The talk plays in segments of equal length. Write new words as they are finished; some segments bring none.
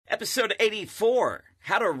episode 84,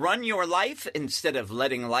 How to Run Your Life Instead of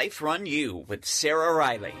Letting Life Run You with Sarah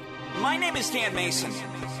Riley. My name is Dan Mason.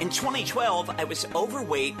 In 2012, I was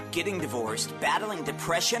overweight, getting divorced, battling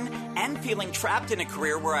depression, and feeling trapped in a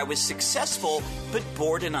career where I was successful but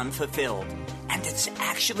bored and unfulfilled. And it's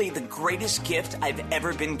actually the greatest gift I've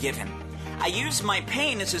ever been given. I used my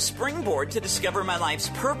pain as a springboard to discover my life's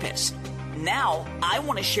purpose. Now, I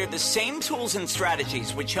want to share the same tools and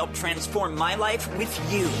strategies which help transform my life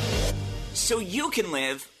with you, so you can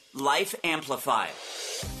live Life Amplified.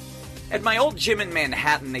 At my old gym in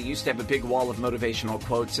Manhattan, they used to have a big wall of motivational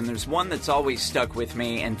quotes, and there's one that's always stuck with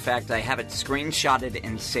me. In fact, I have it screenshotted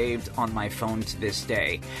and saved on my phone to this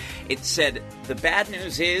day. It said, "The bad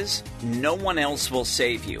news is, no one else will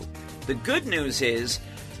save you. The good news is,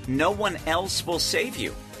 no one else will save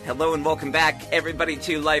you." Hello and welcome back, everybody,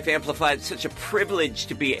 to Life Amplified. It's such a privilege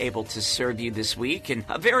to be able to serve you this week, and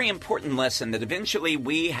a very important lesson that eventually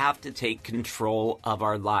we have to take control of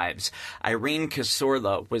our lives. Irene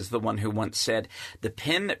Casorla was the one who once said, "The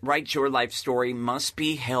pen that writes your life story must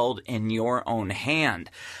be held in your own hand."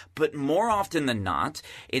 But more often than not,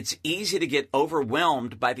 it's easy to get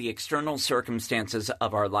overwhelmed by the external circumstances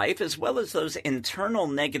of our life, as well as those internal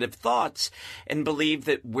negative thoughts, and believe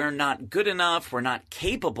that we're not good enough, we're not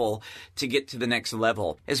capable to get to the next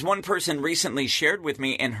level. As one person recently shared with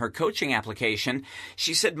me in her coaching application,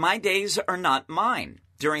 she said, "My days are not mine.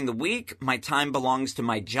 During the week, my time belongs to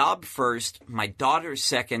my job first, my daughter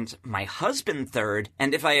second, my husband third,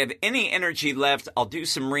 and if I have any energy left, I'll do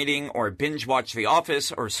some reading or binge watch The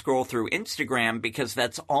Office or scroll through Instagram because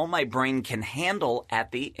that's all my brain can handle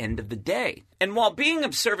at the end of the day." And while being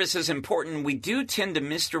of service is important, we do tend to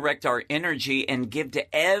misdirect our energy and give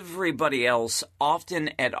to everybody else,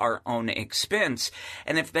 often at our own expense.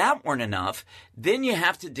 And if that weren't enough, then you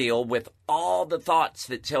have to deal with all the thoughts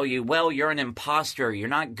that tell you, well, you're an imposter, you're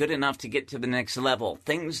not good enough to get to the next level,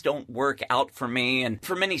 things don't work out for me. And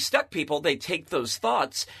for many stuck people, they take those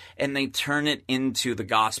thoughts and they turn it into the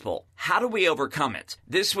gospel. How do we overcome it?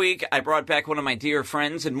 This week, I brought back one of my dear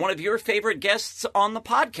friends and one of your favorite guests on the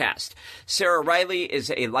podcast. Sarah Riley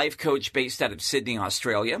is a life coach based out of Sydney,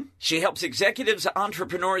 Australia. She helps executives,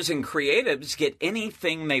 entrepreneurs, and creatives get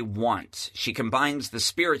anything they want. She combines the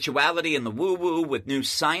spirituality and the woo-woo with new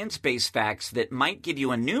science-based facts that might give you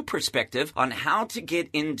a new perspective on how to get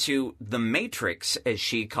into the matrix, as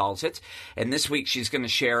she calls it. And this week, she's going to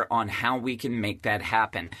share on how we can make that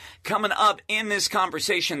happen. Coming up in this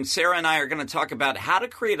conversation, Sarah and I are going to talk about how to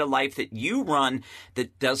create a life that you run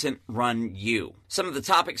that doesn't run you. Some of the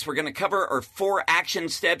topics we're going to cover are 4 action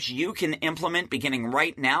steps you can implement beginning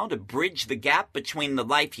right now to bridge the gap between the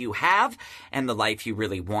life you have and the life you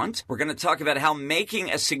really want. We're going to talk about how making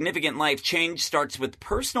a significant life change starts with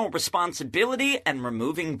personal responsibility and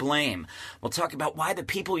removing blame. We'll talk about why the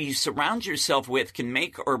people you surround yourself with can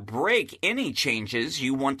make or break any changes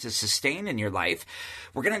you want to sustain in your life.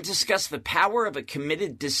 We're going to discuss the power of a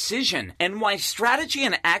committed decision and why strategy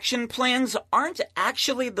and action plans aren't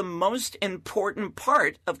actually the most important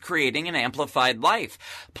part of creating an amplified life.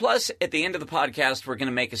 Plus, at the end of the podcast, we're going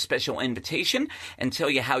to make a special invitation and tell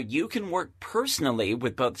you how you can work personally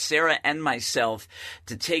with both Sarah and myself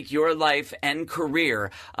to take your life and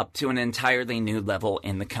career up to an entirely new level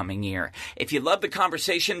in the coming year. If you love the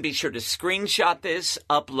conversation, be sure to screenshot this,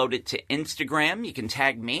 upload it to Instagram. You can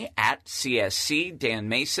tag me at CSC Dan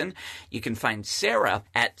Mason. You can find Sarah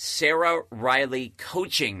at Sarah Riley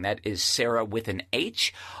Coaching. That is Sarah with an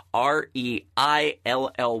H, Reilly.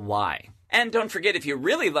 And don't forget, if you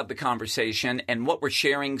really love the conversation and what we're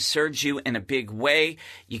sharing serves you in a big way,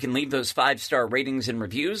 you can leave those 5-star ratings and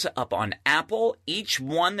reviews up on Apple. Each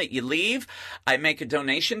one that you leave, I make a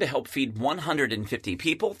donation to help feed 150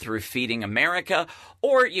 people through Feeding America,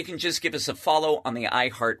 or you can just give us a follow on the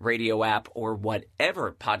iHeartRadio app or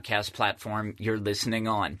whatever podcast platform you're listening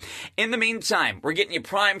on. In the meantime, we're getting you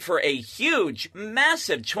primed for a huge,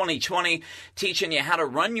 massive 2020, teaching you how to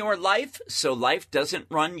run your life so life doesn't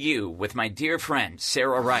run you with my dear friend,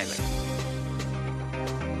 Sarah Riley.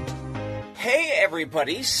 Hey,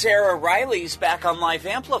 everybody. Sarah Riley's back on Life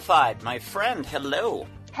Amplified. My friend, hello.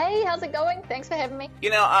 Hey, how's it going? Thanks for having me. You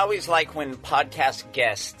know, I always like when podcast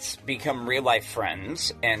guests become real-life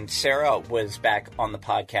friends, and Sarah was back on the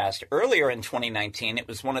podcast earlier in 2019. It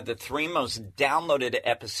was one of the 3 most downloaded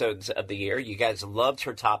episodes of the year. You guys loved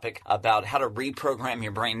her topic about how to reprogram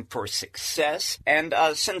your brain for success. And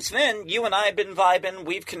since then, you and I have been vibing.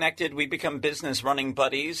 We've connected. We've become business running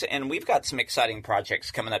buddies, and we've got some exciting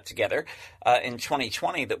projects coming up together in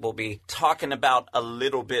 2020 that we'll be talking about a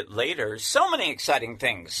little bit later. So many exciting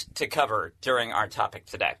things things to cover during our topic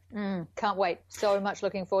today. Can't wait. So much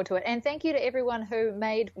looking forward to it. And thank you to everyone who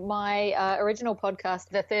made my original podcast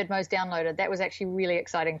the third most downloaded. That was actually really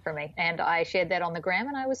exciting for me. And I shared that on the gram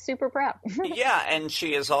and I was super proud. Yeah, and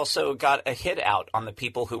she has also got a hit out on the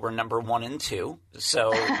people who were number 1 and 2.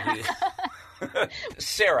 So,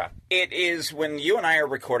 Sarah, it is when you and I are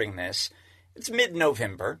recording this, it's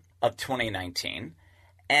mid-November of 2019.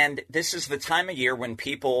 And this is the time of year when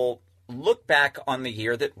people look back on the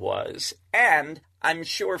year that was, and I'm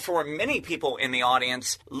sure for many people in the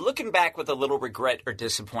audience, looking back with a little regret or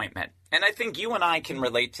disappointment. And I think you and I can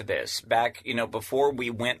relate to this. Back, before we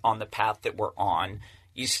went on the path that we're on,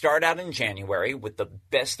 you start out in January with the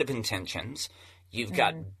best of intentions. You've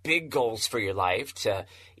got big goals for your life to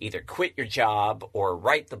either quit your job or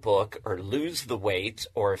write the book or lose the weight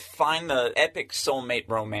or find the epic soulmate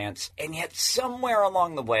romance. And yet somewhere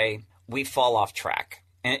along the way, we fall off track.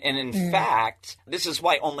 And in fact, this is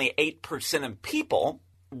why only 8% of people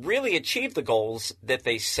really achieve the goals that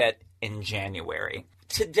they set in January.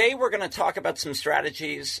 Today, we're going to talk about some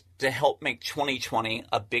strategies to help make 2020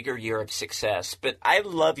 a bigger year of success. But I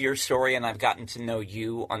love your story, and I've gotten to know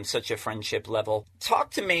you on such a friendship level.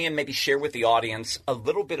 Talk to me and maybe share with the audience a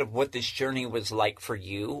little bit of what this journey was like for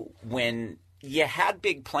you when you had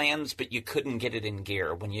big plans, but you couldn't get it in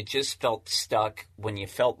gear, when you just felt stuck, when you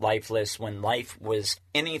felt lifeless, when life was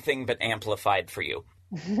anything but amplified for you.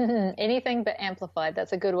 Anything but amplified.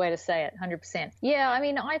 That's a good way to say it. 100%. Yeah. I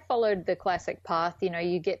mean, I followed the classic path.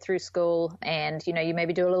 You get through school and, you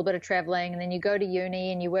maybe do a little bit of traveling and then you go to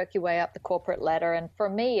uni and you work your way up the corporate ladder. And for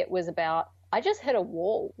me, it was about, I just hit a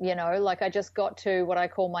wall, I just got to what I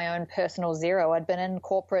call my own personal zero. I'd been in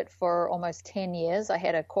corporate for almost 10 years. I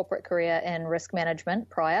had a corporate career in risk management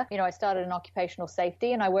prior. I started in occupational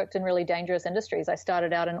safety and I worked in really dangerous industries. I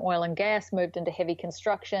started out in oil and gas, moved into heavy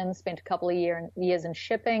construction, spent a couple of years in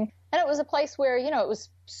shipping. And it was a place where, it was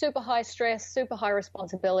super high stress, super high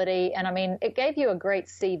responsibility. And I mean, it gave you a great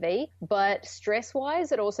CV, but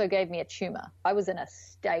stress-wise, it also gave me a tumor. I was in a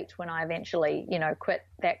state when I eventually, quit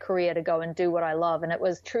that career to go and do what I love. And it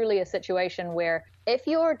was truly a situation where if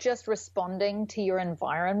you're just responding to your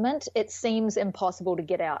environment, it seems impossible to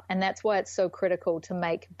get out. And that's why it's so critical to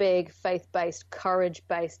make big, faith-based,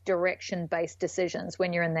 courage-based, direction-based decisions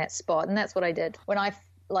when you're in that spot. And that's what I did. When I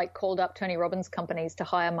called up Tony Robbins companies to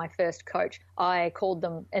hire my first coach, I called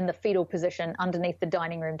them in the fetal position underneath the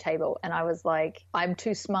dining room table. And I was like, I'm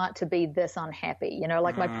too smart to be this unhappy.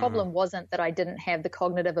 My problem wasn't that I didn't have the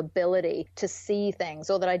cognitive ability to see things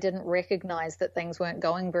or that I didn't recognize that things weren't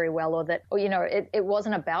going very well or that, it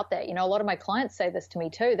wasn't about that. A lot of my clients say this to me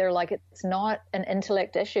too. They're like, it's not an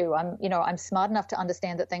intellect issue. I'm smart enough to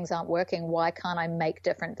understand that things aren't working. Why can't I make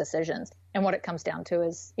different decisions? And what it comes down to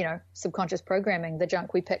is, subconscious programming, the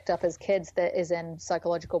junk we picked up as kids that is in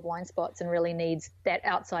psychological blind spots and really needs that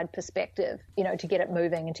outside perspective, to get it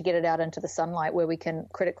moving and to get it out into the sunlight where we can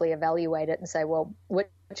critically evaluate it and say, well, which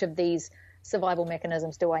of these survival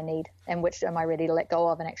mechanisms do I need and which am I ready to let go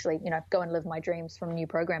of and actually, go and live my dreams from new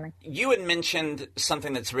programming. You had mentioned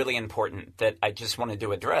something that's really important that I just wanted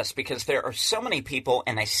to address because there are so many people,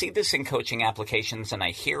 and I see this in coaching applications and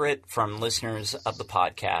I hear it from listeners of the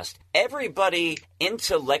podcast. Everybody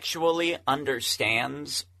intellectually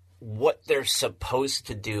understands what they're supposed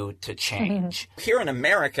to do to change. Here in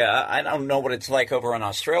America, I don't know what it's like over in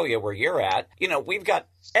Australia where you're at. We've got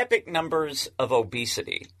epic numbers of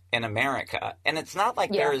obesity in America. And it's not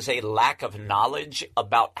like there is a lack of knowledge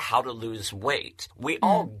about how to lose weight. We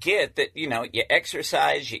all get that, you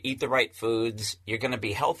exercise, you eat the right foods, you're going to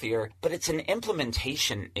be healthier, but it's an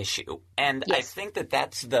implementation issue. And I think that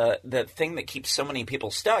that's the thing that keeps so many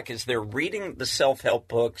people stuck is they're reading the self-help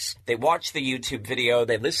books, they watch the YouTube video,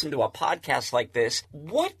 they listen to a podcast like this.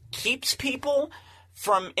 What keeps people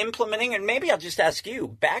from implementing? And maybe I'll just ask you,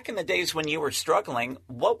 back in the days when you were struggling,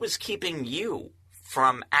 what was keeping you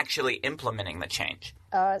from actually implementing the change?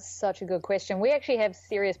 Such a good question. We actually have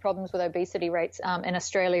serious problems with obesity rates in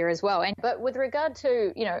Australia as well. But with regard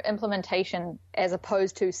to, implementation as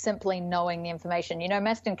opposed to simply knowing the information,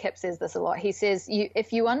 Mastin Kipp says this a lot. He says,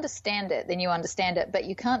 if you understand it, then you understand it, but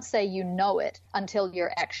you can't say you know it until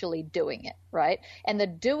you're actually doing it, right? And the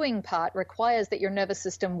doing part requires that your nervous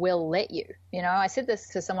system will let you. I said this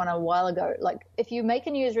to someone a while ago, like if you make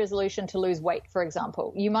a New Year's resolution to lose weight, for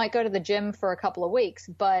example, you might go to the gym for a couple of weeks,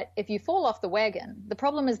 but if you fall off the wagon, the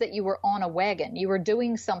problem is that you were on a wagon. You were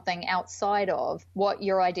doing something outside of what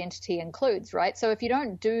your identity includes, right? So if you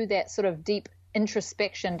don't do that sort of deep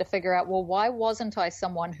introspection to figure out, well, why wasn't I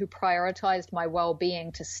someone who prioritized my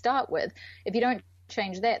well-being to start with? If you don't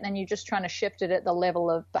change that, then you're just trying to shift it at the level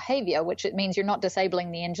of behavior, which it means you're not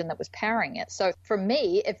disabling the engine that was powering it. So for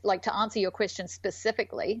me, if like to answer your question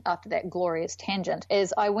specifically after that glorious tangent,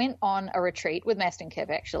 is I went on a retreat with Mastin Kipp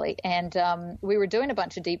actually, and we were doing a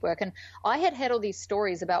bunch of deep work, and I had all these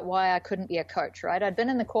stories about why I couldn't be a coach, right? I'd been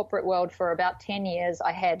in the corporate world for about 10 years.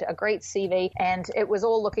 I had a great CV and it was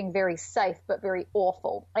all looking very safe, but very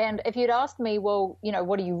awful. And if you'd asked me, well,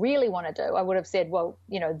 what do you really want to do? I would have said, well,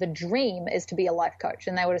 the dream is to be a life coach.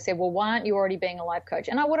 And they would have said, well, why aren't you already being a life coach?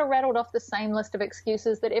 And I would have rattled off the same list of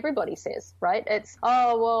excuses that everybody says, right? It's,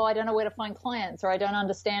 oh, well, I don't know where to find clients, or I don't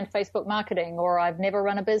understand Facebook marketing, or I've never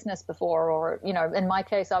run a business before, or, in my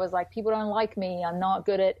case, I was like, people don't like me. I'm not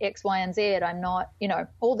good at X, Y, and Z. I'm not,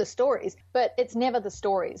 all the stories. But it's never the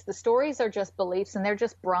stories. The stories are just beliefs, and they're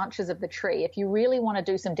just branches of the tree. If you really want to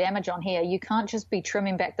do some damage on here, you can't just be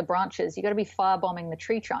trimming back the branches. You got to be firebombing the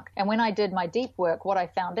tree trunk. And when I did my deep work, what I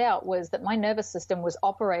found out was that my nervous system was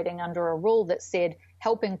operating under a rule that said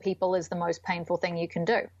helping people is the most painful thing you can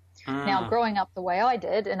do. Now, growing up the way I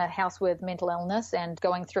did in a house with mental illness and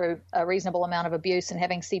going through a reasonable amount of abuse and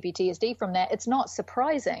having CPTSD from that, it's not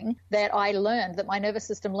surprising that I learned, that my nervous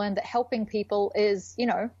system learned that helping people is,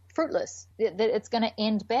 fruitless, that it's going to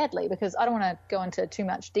end badly, because I don't want to go into too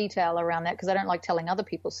much detail around that because I don't like telling other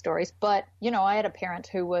people's stories. But, I had a parent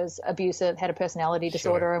who was abusive, had a personality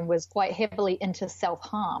disorder, and was quite heavily into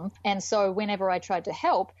self-harm. And so whenever I tried to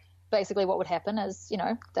help, basically what would happen is,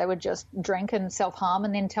 they would just drink and self-harm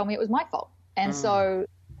and then tell me it was my fault. And so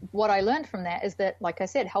what I learned from that is that, like I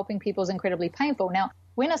said, helping people is incredibly painful. Now,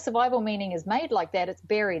 when a survival meaning is made like that, it's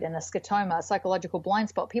buried in a scotoma, a psychological blind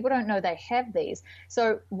spot. People don't know they have these.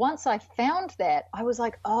 So once I found that, I was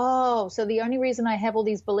like, oh, so the only reason I have all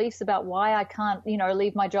these beliefs about why I can't,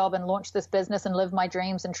 leave my job and launch this business and live my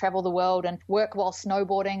dreams and travel the world and work while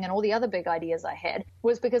snowboarding and all the other big ideas I had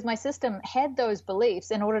was because my system had those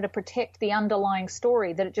beliefs in order to protect the underlying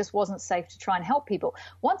story that it just wasn't safe to try and help people.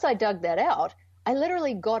 Once I dug that out, I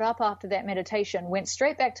literally got up after that meditation, went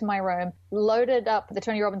straight back to my room, loaded up the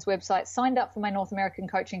Tony Robbins website, signed up for my North American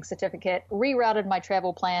coaching certificate, rerouted my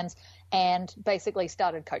travel plans, and basically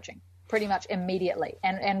started coaching pretty much immediately,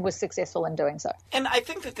 and was successful in doing so. And I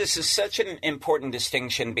think that this is such an important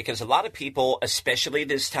distinction because a lot of people, especially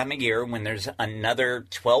this time of year when there's another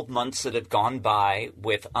 12 months that have gone by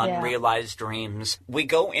with unrealized dreams, we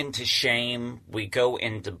go into shame, we go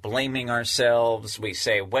into blaming ourselves, we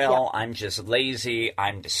say, well, I'm just lazy,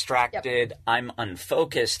 I'm distracted, I'm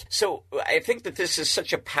unfocused. So I think that this is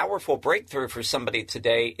such a powerful breakthrough for somebody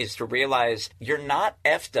today, is to realize you're not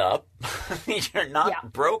effed up, you're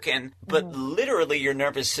not broken, but literally your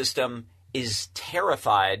nervous system is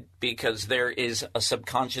terrified because there is a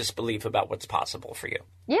subconscious belief about what's possible for you.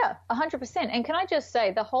 Yeah, 100%. And can I just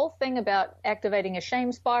say, the whole thing about activating a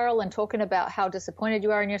shame spiral and talking about how disappointed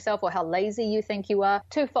you are in yourself or how lazy you think you are,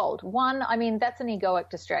 twofold. One, that's an egoic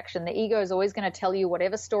distraction. The ego is always going to tell you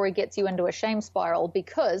whatever story gets you into a shame spiral,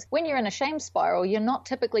 because when you're in a shame spiral, you're not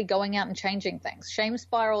typically going out and changing things. Shame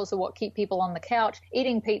spirals are what keep people on the couch,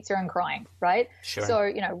 eating pizza and crying, right? Sure.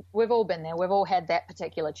 So, we've all been there. We've all had that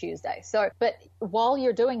particular Tuesday. So, but while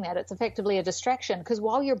you're doing that, it's effectively a distraction, because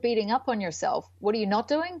while you're beating up on yourself, what are you not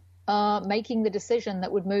doing? Making the decision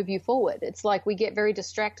that would move you forward. It's like we get very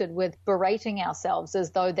distracted with berating ourselves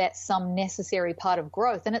as though that's some necessary part of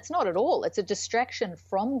growth. And it's not at all. It's a distraction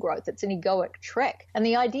from growth. It's an egoic trick. And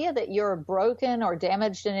the idea that you're broken or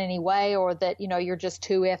damaged in any way, or that, you're just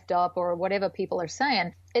too effed up or whatever people are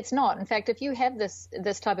saying, it's not. In fact, if you have this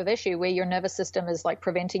type of issue where your nervous system is like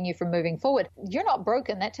preventing you from moving forward, you're not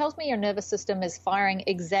broken. That tells me your nervous system is firing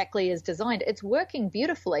exactly as designed. It's working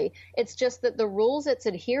beautifully. It's just that the rules it's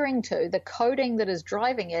adhering to, the coding that is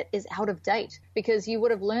driving it, is out of date, because you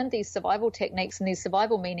would have learned these survival techniques and these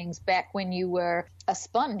survival meanings back when you were a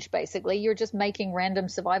sponge, basically. You're just making random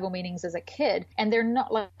survival meanings as a kid, and they're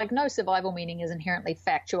not like no survival meaning is inherently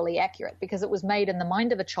factually accurate, because it was made in the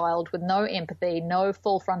mind of a child with no empathy, no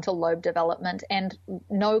full frontal lobe development, and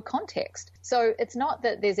no context. So it's not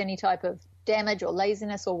that there's any type of damage or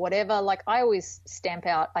laziness or whatever. Like, I always stamp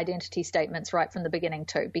out identity statements right from the beginning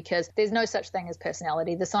too, because there's no such thing as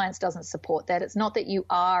personality. The science doesn't support that. It's not that you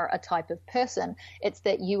are a type of person. It's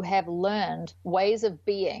that you have learned ways of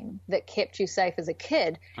being that kept you safe as a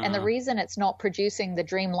kid. And the reason it's not producing the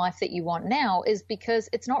dream life that you want now is because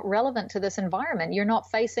it's not relevant to this environment. You're not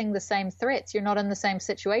facing the same threats. You're not in the same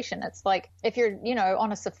situation. It's like if you're,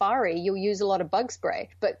 on a safari, you'll use a lot of bug spray,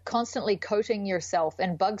 but constantly coating yourself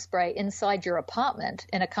in bug spray inside inside your apartment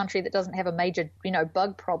in a country that doesn't have a major,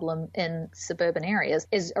 bug problem in suburban areas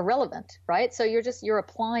is irrelevant, right? So you're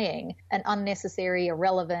applying an unnecessary,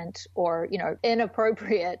 irrelevant, or,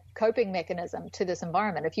 inappropriate coping mechanism to this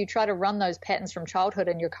environment. If you try to run those patterns from childhood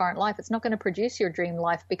in your current life, it's not going to produce your dream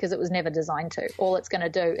life because it was never designed to. All it's going to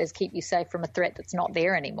do is keep you safe from a threat that's not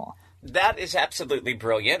there anymore. That is absolutely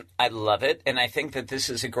brilliant. I love it. And I think that this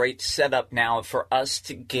is a great setup now for us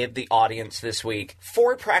to give the audience this week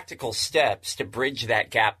 4 practical steps to bridge that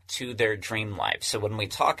gap to their dream life. So when we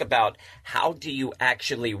talk about how do you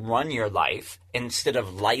actually run your life instead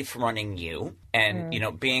of life running you and,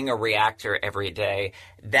 being a reactor every day,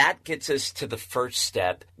 that gets us to the first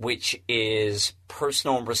step, which is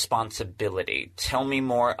personal responsibility. Tell me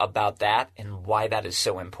more about that and why that is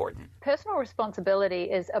so important. Personal responsibility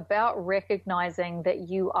is about recognizing that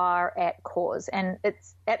you are at cause, and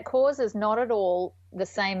it's at cause is not at all the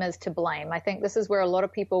same as to blame. I think this is where a lot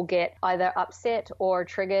of people get either upset or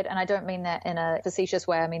triggered, and I don't mean that in a facetious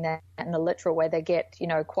way, I mean that in a literal way. They get,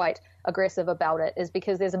 quite aggressive about it, is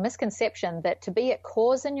because there's a misconception that to be at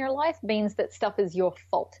cause in your life means that stuff is your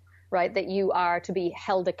fault, right? That you are to be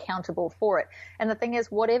held accountable for it. And the thing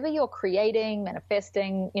is, whatever you're creating,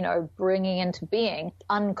 manifesting, bringing into being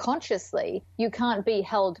unconsciously, you can't be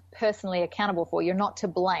held personally accountable for. You're not to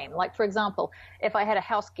blame. Like, for example, if I had a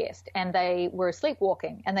house guest and they were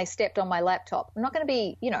sleepwalking and they stepped on my laptop, I'm not going to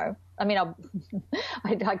be,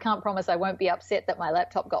 I can't promise I won't be upset that my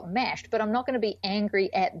laptop got mashed, but I'm not going to be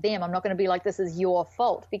angry at them. I'm not going to be like, this is your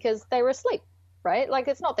fault, because they were asleep. Right? Like,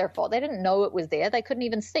 it's not their fault. They didn't know it was there. They couldn't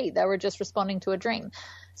even see. They were just responding to a dream.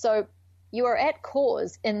 So you are at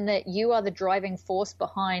cause in that you are the driving force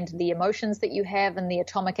behind the emotions that you have and the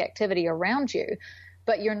atomic activity around you,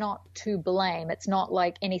 but you're not to blame. It's not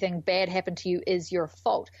like anything bad happened to you is your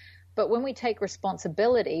fault. But when we take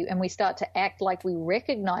responsibility and we start to act like we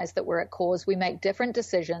recognize that we're at cause, we make different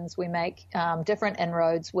decisions, we make different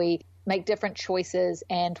inroads, we make different choices,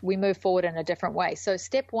 and we move forward in a different way. So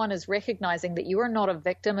step 1 is recognizing that you are not a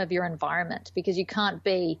victim of your environment, because you can't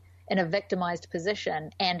be in a victimized position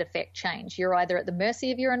and affect change. You're either at the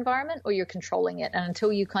mercy of your environment or you're controlling it. And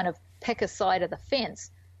until you kind of pick a side of the fence,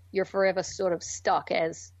 you're forever sort of stuck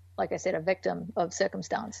as, like I said, a victim of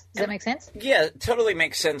circumstance. Does that make sense? Yeah, totally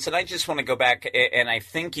makes sense. And I just want to go back, and I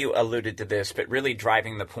think you alluded to this, but really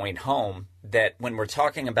driving the point home that when we're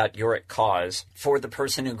talking about you're at cause, for the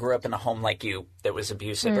person who grew up in a home like you that was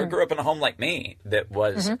abusive, or grew up in a home like me that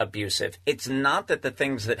was abusive, it's not that the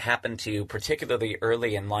things that happened to you, particularly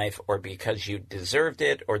early in life, or because you deserved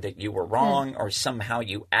it, or that you were wrong, or somehow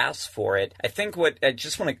you asked for it. I think what I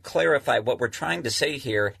just want to clarify, what we're trying to say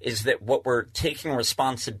here is that what we're taking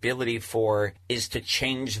responsibility for is to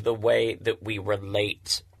change the way that we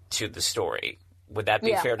relate to the story. Would that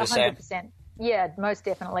be fair to 100%. say? Yeah, most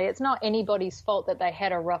definitely. It's not anybody's fault that they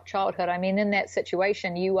had a rough childhood. I mean, in that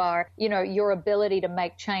situation, you are, your ability to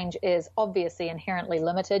make change is obviously inherently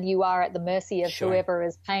limited. You are at the mercy of whoever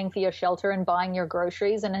is paying for your shelter and buying your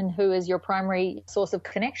groceries, and who is your primary source of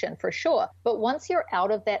connection, for sure. But once you're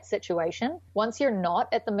out of that situation, once you're not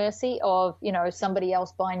at the mercy of, somebody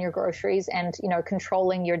else buying your groceries and,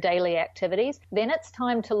 controlling your daily activities, then it's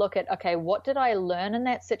time to look at, okay, what did I learn in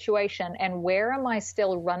that situation, and where am I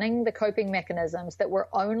still running the coping mechanisms that were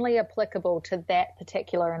only applicable to that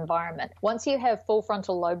particular environment? Once you have full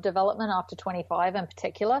frontal lobe development after 25 in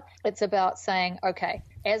particular, it's about saying, okay,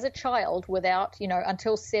 as a child without,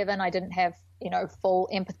 until 7, I didn't have full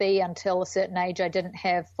empathy. Until a certain age, I didn't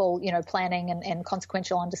have full, planning and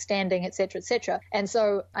consequential understanding, et cetera, et cetera. And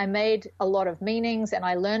so I made a lot of meanings, and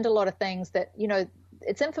I learned a lot of things that,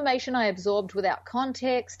 it's information I absorbed without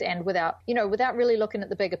context and without really looking at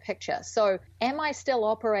the bigger picture. So am I still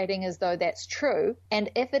operating as though that's true? And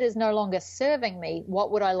if it is no longer serving me, what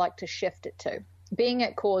would I like to shift it to? Being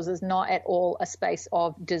at cause is not at all a space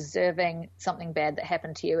of deserving something bad that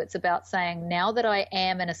happened to you. It's about saying, now that I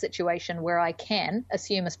am in a situation where I can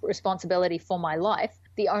assume a responsibility for my life,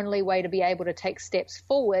 the only way to be able to take steps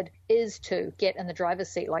forward is to get in the driver's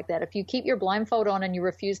seat like that. If you keep your blindfold on and you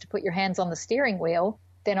refuse to put your hands on the steering wheel,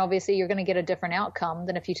 then obviously you're going to get a different outcome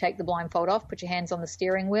than if you take the blindfold off, put your hands on the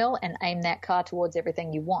steering wheel, and aim that car towards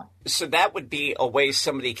everything you want. So that would be a way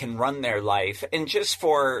somebody can run their life. And just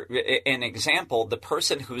for an example, the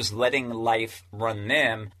person who's letting life run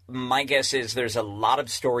them, my guess is there's a lot of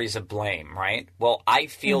stories of blame, right? Well, I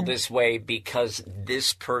feel this way because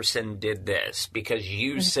this person did this, because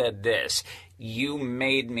you said this. You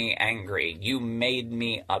made me angry. You made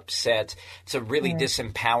me upset. It's a really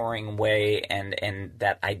disempowering way, and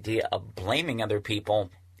that idea of blaming other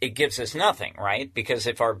people, it gives us nothing, right? Because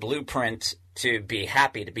if our blueprint to be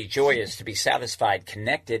happy, to be joyous, to be satisfied,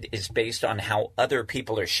 connected is based on how other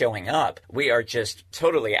people are showing up, we are just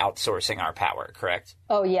totally outsourcing our power, correct?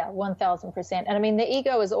 Oh, yeah, 1000%. And I mean, the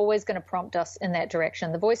ego is always going to prompt us in that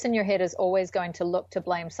direction. The voice in your head is always going to look to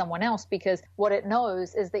blame someone else because what it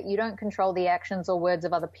knows is that you don't control the actions or words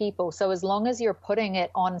of other people. So as long as you're putting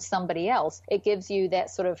it on somebody else, it gives you that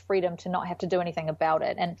sort of freedom to not have to do anything about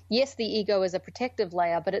it. And yes, the ego is a protective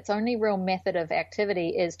layer, but its only real method of activity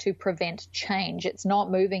is to prevent change. It's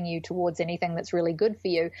not moving you towards anything that's really good for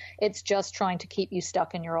you. It's just trying to keep you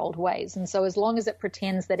stuck in your old ways. And so as long as it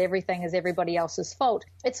pretends that everything is everybody else's fault,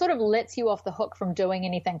 it sort of lets you off the hook from doing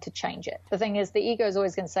anything to change it. The thing is, the ego is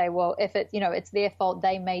always going to say, well, if it, it's their fault,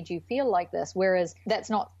 they made you feel like this, whereas that's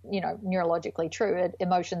not, neurologically true.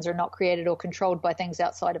 Emotions are not created or controlled by things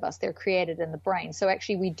outside of us. They're created in the brain. So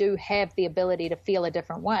actually, we do have the ability to feel a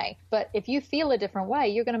different way. But if you feel a different way,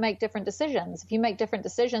 you're going to make different decisions. If you make different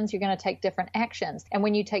decisions, you're going to take different actions. And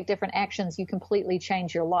when you take different actions, you completely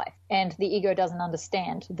change your life. And the ego doesn't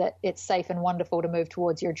understand that it's safe and wonderful to move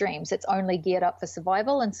towards your dreams. It's only geared up for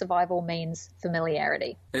survival, and survival means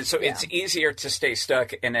familiarity. So it's easier to stay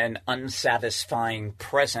stuck in an unsatisfying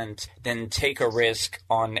present than take a risk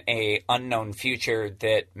on a unknown future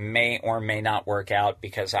that may or may not work out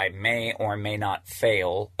because I may or may not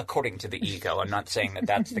fail, according to the ego. I'm not saying that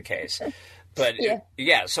that's the case. But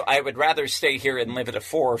so I would rather stay here and live at a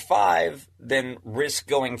 4 or 5 than risk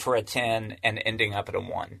going for a 10 and ending up at a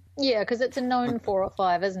 1. Yeah, because it's a known 4 or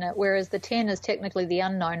 5, isn't it? Whereas the 10 is technically the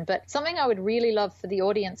unknown. But something I would really love for the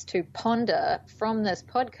audience to ponder from this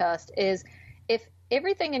podcast is if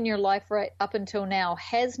everything in your life right up until now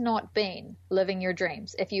has not been living your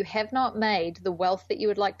dreams, if you have not made the wealth that you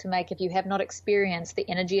would like to make, if you have not experienced the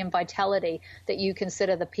energy and vitality that you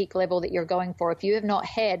consider the peak level that you're going for, if you have not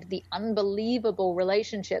had the unbelievable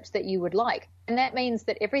relationships that you would like, and that means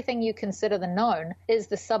that everything you consider the known is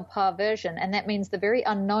the subpar version. And that means the very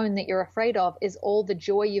unknown that you're afraid of is all the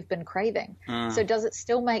joy you've been craving. So does it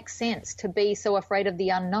still make sense to be so afraid of the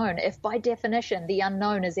unknown if by definition the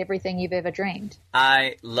unknown is everything you've ever dreamed?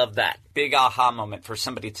 I love that. Big aha moment for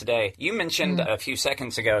somebody today. You mentioned a few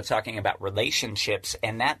seconds ago talking about relationships,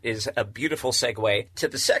 and that is a beautiful segue to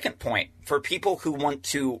the second point. For people who want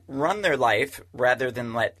to run their life rather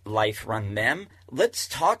than let life run them, let's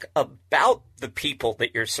talk about the people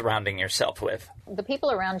that you're surrounding yourself with. The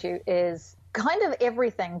people around you is kind of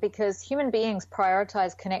everything, because human beings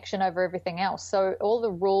prioritize connection over everything else. So all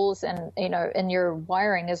the rules and, in your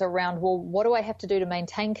wiring is around, well, what do I have to do to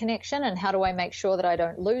maintain connection and how do I make sure that I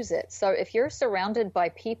don't lose it? So if you're surrounded by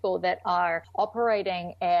people that are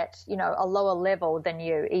operating at, a lower level than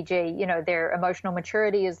you, e.g., their emotional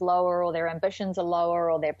maturity is lower or their ambitions are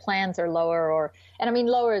lower or their plans are lower and I mean,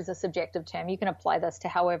 lower is a subjective term. You can apply this to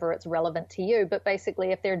however it's relevant to you. But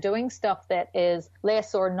basically, if they're doing stuff that is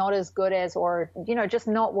less or not as good as, or, just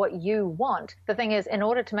not what you want, the thing is, in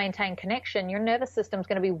order to maintain connection, your nervous system's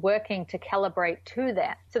going to be working to calibrate to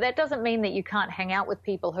that. So that doesn't mean that you can't hang out with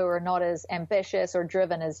people who are not as ambitious or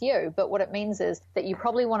driven as you. But what it means is that you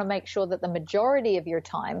probably want to make sure that the majority of your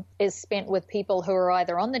time is spent with people who are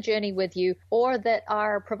either on the journey with you or that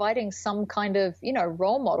are providing some kind of,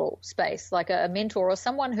 role model space, like a mentor or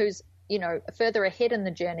someone who's, further ahead in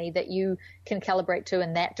the journey that you can calibrate to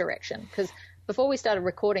in that direction. Because before we started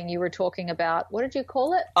recording, you were talking about, what did you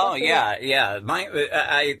call it? Oh, yeah.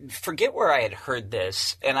 I forget where I had heard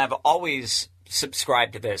this, and I've always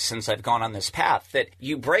subscribed to this since I've gone on this path, that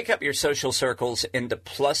you break up your social circles into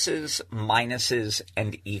pluses, minuses,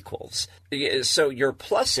 and equals. So your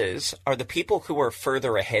pluses are the people who are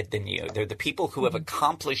further ahead than you. They're the people who have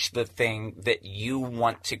accomplished the thing that you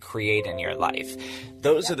want to create in your life.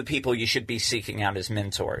 Those are the people you should be seeking out as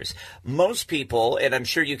mentors. Most people, and I'm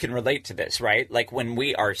sure you can relate to this, right? Like when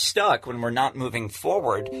we are stuck, when we're not moving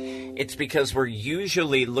forward, it's because we're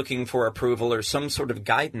usually looking for approval or some sort of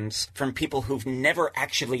guidance from people who've never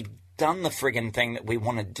actually done the friggin' thing that we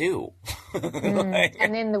want to do.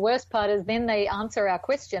 And then the worst part is then they answer our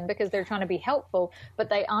question because they're trying to be helpful, but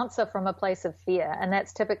they answer from a place of fear. And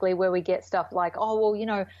that's typically where we get stuff like, oh,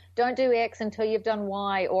 well, don't do X until you've done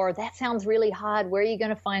Y, or that sounds really hard. Where are you going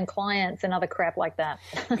to find clients and other crap like that?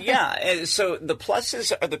 Yeah. So the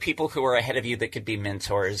pluses are the people who are ahead of you that could be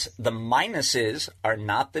mentors. The minuses are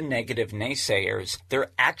not the negative naysayers.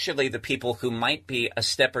 They're actually the people who might be a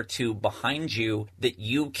step or two behind you that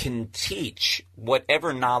you can teach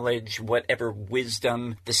whatever knowledge, whatever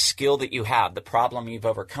wisdom, the skill that you have, the problem you've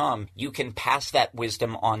overcome, you can pass that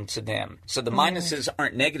wisdom on to them. So the minuses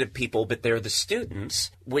aren't negative people, but they're the students,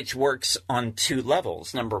 which works on 2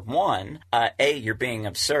 levels. Number one, you're being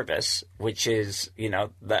of service, which is,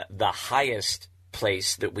 the highest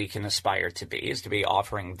place that we can aspire to be, is to be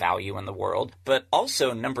offering value in the world. But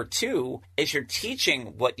also, number two, is you're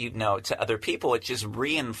teaching what you know to other people. It just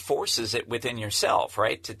reinforces it within yourself,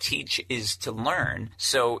 right? To teach is to learn.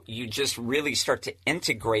 So you just really start to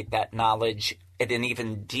integrate that knowledge at an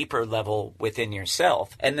even deeper level within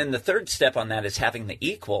yourself. And then the third step on that is having the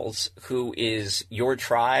equals, who is your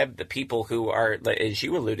tribe, the people who are, as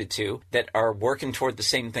you alluded to, that are working toward the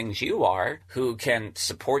same things you are, who can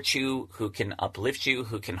support you, who can uplift you,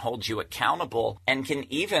 who can hold you accountable, and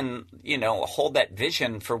can even, hold that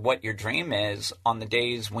vision for what your dream is on the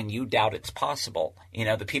days when you doubt it's possible.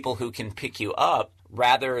 The people who can pick you up,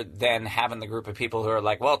 rather than having the group of people who are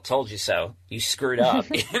like, well, told you so, you screwed up,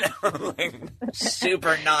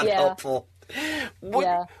 super not helpful.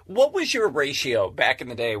 What was your ratio back in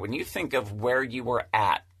the day when you think of where you were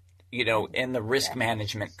at, in the risk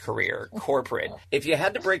management career, corporate? If you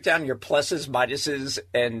had to break down your pluses, minuses,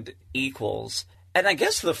 and equals, and I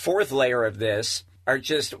guess the fourth layer of this are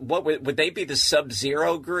just, what would they be, the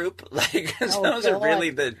sub-zero group? Those are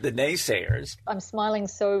really the naysayers. I'm smiling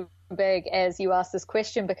so big as you ask this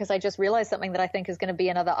question, because I just realized something that I think is going to be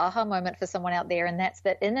another aha moment for someone out there, and that's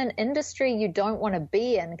that in an industry you don't want to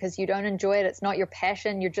be in because you don't enjoy it, it's not your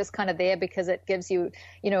passion, you're just kind of there because it gives you,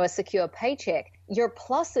 a secure paycheck. Your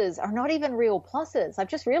pluses are not even real pluses. I've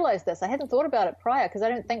just realized this. I hadn't thought about it prior because I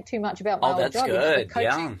don't think too much about my old job. Oh, that's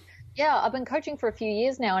good. Yeah, I've been coaching for a few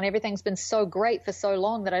years now, and everything's been so great for so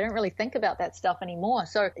long that I don't really think about that stuff anymore.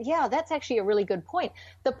 So, yeah, that's actually a really good point.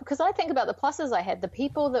 Because I think about the pluses I had, the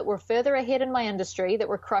people that were further ahead in my industry, that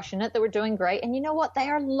were crushing it, that were doing great. And you know what? They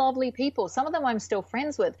are lovely people. Some of them I'm still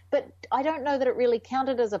friends with. But I don't know that it really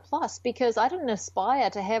counted as a plus because I didn't aspire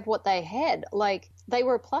to have what they had. Like, they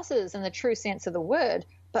were pluses in the true sense of the word.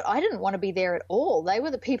 But I didn't want to be there at all. They were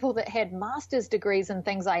the people that had master's degrees in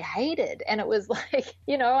things I hated. And it was like,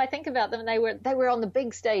 I think about them, and they were on the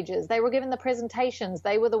big stages. They were giving the presentations.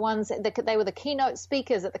 They were the ones that they were the keynote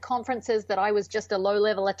speakers at the conferences that I was just a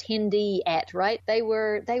low-level attendee at, right? They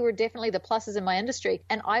were definitely the pluses in my industry.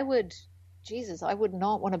 And I would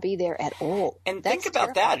not want to be there at all. And think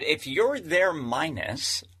about that. If you're their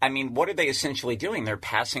minus, what are they essentially doing? They're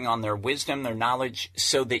passing on their wisdom, their knowledge,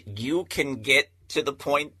 so that you can get to the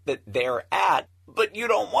point that they're at, but you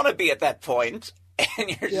don't want to be at that point. And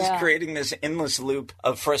you're just creating this endless loop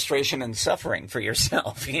of frustration and suffering for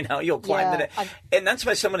yourself. You'll climb and that's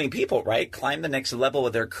why so many people, right, climb the next level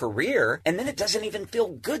of their career, and then it doesn't even feel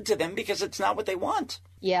good to them because it's not what they want.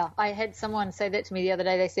 Yeah, I had someone say that to me the other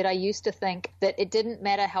day. They said, I used to think that it didn't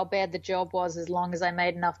matter how bad the job was as long as I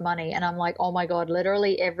made enough money. And I'm like, oh my God,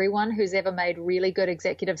 literally everyone who's ever made really good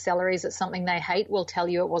executive salaries at something they hate will tell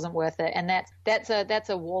you it wasn't worth it. And that's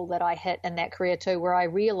a wall that I hit in that career too, where I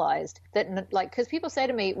realized that, because people say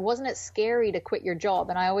to me, wasn't it scary to quit your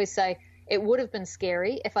job? And I always say, it would have been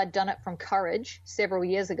scary if I'd done it from courage several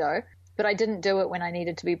years ago. But I didn't do it when I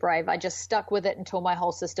needed to be brave. I just stuck with it until my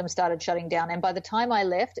whole system started shutting down. And by the time I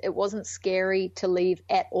left, it wasn't scary to leave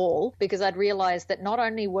at all, because I'd realized that not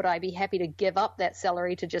only would I be happy to give up that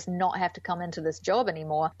salary to just not have to come into this job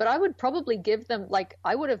anymore, but I would probably give them,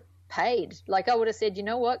 I would have paid. I would have said, you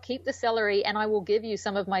know what, keep the salary and I will give you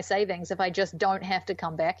some of my savings if I just don't have to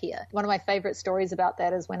come back here. One of my favorite stories about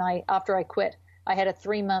that is after I quit, I had a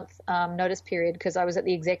 3-month notice period because I was at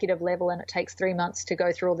the executive level, and it takes 3 months to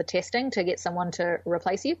go through all the testing to get someone to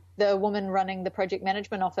replace you. The woman running the project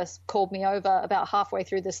management office called me over about halfway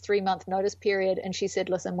through this 3-month notice period, and she said,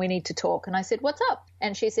 listen, we need to talk. And I said, what's up?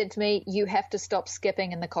 And she said to me, you have to stop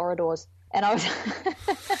skipping in the corridors. And I was,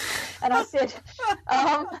 and I said,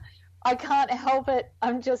 I can't help it.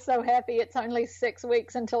 I'm just so happy. It's only 6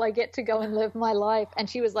 weeks until I get to go and live my life. And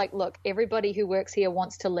she was like, look, everybody who works here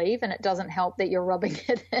wants to leave, and it doesn't help that you're rubbing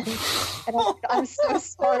it in. And I'm so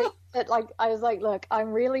sorry that, I was like, look, I'm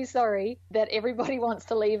really sorry that everybody wants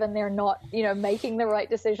to leave and they're not, making the right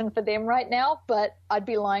decision for them right now. But I'd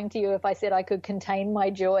be lying to you if I said I could contain my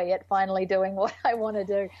joy at finally doing what I want to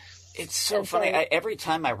do. It's so funny. Every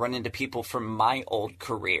time I run into people from my old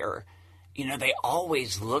career, they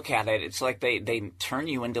always look at it. It's like they turn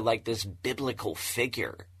you into this biblical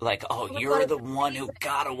figure. Oh, you're the one who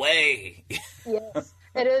got away. Yes,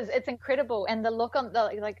 it is. It's incredible. And the look on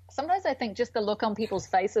sometimes I think just the look on people's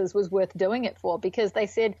faces was worth doing it for, because they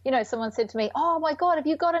said, someone said to me, oh my God, have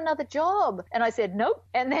you got another job? And I said, nope.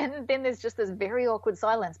 And then there's just this very awkward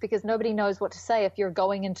silence, because nobody knows what to say if you're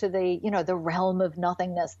going into the, the realm of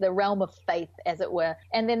nothingness, the realm of faith, as it were.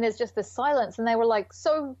 And then there's just this silence, and they were like,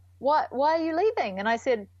 so why are you leaving? And I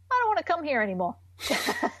said, I don't want to come here anymore. And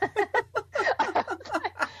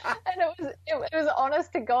it was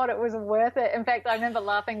honest to God, it was worth it. In fact, I remember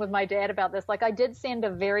laughing with my dad about this. Like, I did send a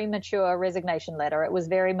very mature resignation letter. It was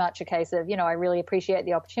very much a case of, I really appreciate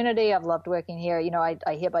the opportunity. I've loved working here.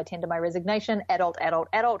 I hereby tender my resignation. Adult,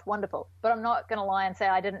 wonderful. But I'm not going to lie and say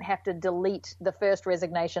I didn't have to delete the first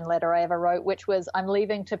resignation letter I ever wrote, which was, I'm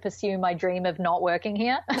leaving to pursue my dream of not working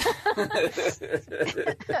here.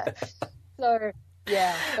 So,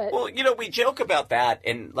 yeah. But... Well, we joke about that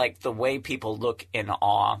and like the way people look in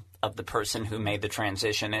awe of the person who made the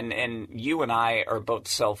transition. And you and I are both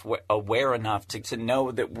self-aware enough to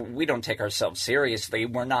know that we don't take ourselves seriously.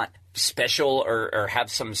 We're not special or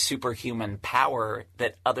have some superhuman power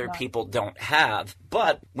that other people don't have.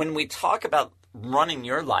 But when we talk about running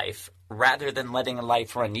your life rather than letting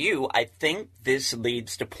life run you, I think this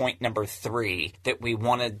leads to point number 3 that we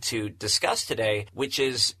wanted to discuss today, which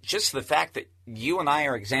is just the fact that you and I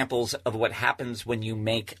are examples of what happens when you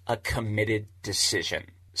make a committed decision.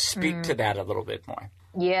 Speak to that a little bit more.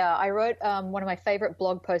 Yeah, I wrote one of my favorite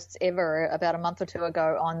blog posts ever about a month or two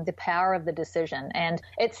ago on the power of the decision. And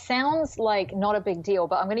it sounds like not a big deal,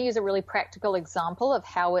 but I'm going to use a really practical example of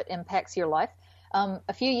how it impacts your life.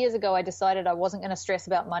 A few years ago, I decided I wasn't going to stress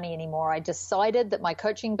about money anymore. I decided that my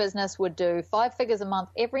coaching business would do 5 figures a month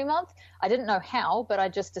every month. I didn't know how, but I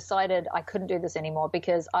just decided I couldn't do this anymore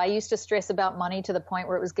because I used to stress about money to the point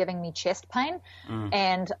where it was giving me chest pain.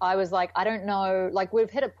 And I was like, I don't know, like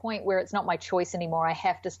we've hit a point where it's not my choice anymore. I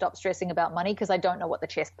have to stop stressing about money because I don't know what the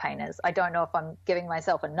chest pain is. I don't know if I'm giving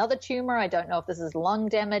myself another tumor. I don't know if this is lung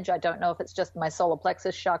damage. I don't know if it's just my solar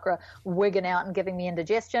plexus chakra wigging out and giving me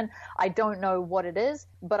indigestion. I don't know what it is,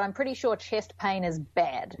 but I'm pretty sure chest pain is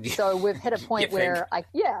bad. So we've hit a point where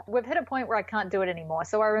we've hit a point where I can't do it anymore.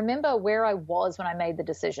 So I remember where I was when I made the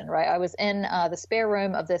decision, right? I was in the spare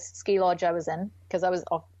room of this ski lodge I was in because I was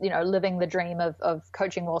off, living the dream of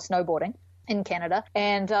coaching while snowboarding in Canada.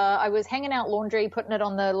 And I was hanging out laundry, putting it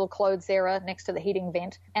on the little clothes area next to the heating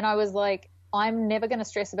vent. And I was like, I'm never going to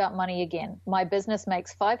stress about money again. My business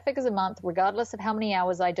makes 5 figures a month, regardless of how many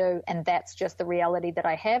hours I do. And that's just the reality that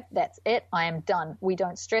I have. That's it. I am done. We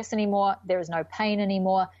don't stress anymore. There is no pain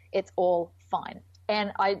anymore. It's all fine.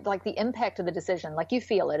 And I like the impact of the decision. Like you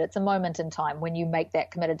feel it. It's a moment in time when you make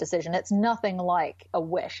that committed decision. It's nothing like a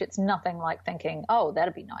wish. It's nothing like thinking, oh,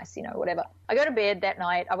 that'd be nice, whatever. I go to bed that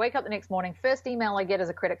night. I wake up the next morning. First email I get is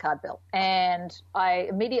a credit card bill. And I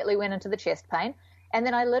immediately went into the chest pain. And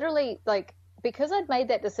then I literally because I'd made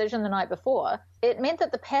that decision the night before, it meant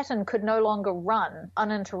that the pattern could no longer run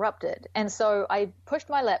uninterrupted. And so I pushed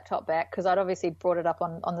my laptop back because I'd obviously brought it up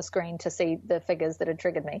on the screen to see the figures that had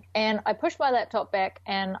triggered me. And I pushed my laptop back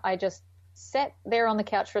and I just sat there on the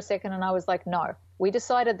couch for a second and I was like, no, we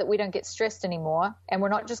decided that we don't get stressed anymore. And we're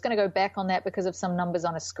not just going to go back on that because of some numbers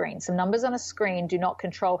on a screen. Some numbers on a screen do not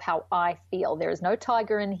control how I feel. There is no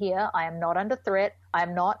tiger in here. I am not under threat. I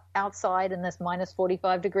am not outside in this minus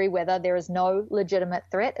 45 degree weather. There is no legitimate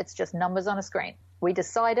threat. It's just numbers on a screen. We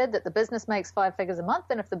decided that the business makes 5 figures a month,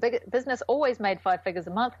 and if the business always made 5 figures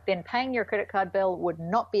a month, then paying your credit card bill would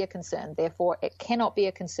not be a concern. Therefore, it cannot be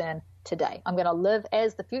a concern today. I'm going to live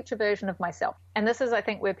as the future version of myself. And this is, I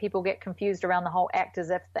think, where people get confused around the whole act as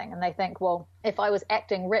if thing. And they think, well, if I was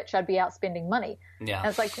acting rich, I'd be out spending money. Yeah. And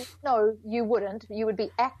it's like, no, you wouldn't. You would be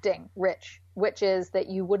acting rich, which is that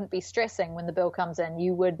you wouldn't be stressing when the bill comes in.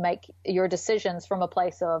 You would make your decisions from a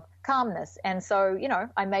place of calmness. And so,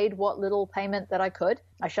 I made what little payment that I could.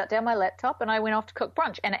 I shut down my laptop and I went off to cook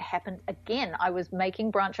brunch. And it happened again. I was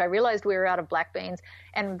making brunch. I realized we were out of black beans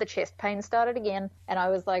and the chest pain started again. And I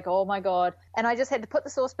was like, oh my God. And I just had to put the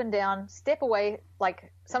saucepan down, step away.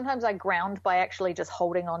 Like sometimes I ground by actually just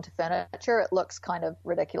holding on to furniture. It looks kind of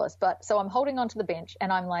ridiculous. But so I'm holding onto the bench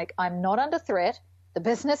and I'm like, I'm not under threat. The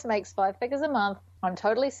business makes 5 figures a month. I'm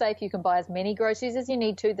totally safe. You can buy as many groceries as you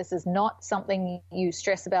need to. This is not something you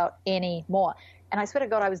stress about anymore. And I swear to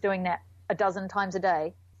God, I was doing that a dozen times a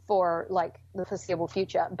day for the foreseeable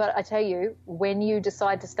future. But I tell you, when you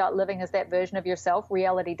decide to start living as that version of yourself,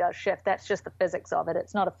 reality does shift. That's just the physics of it.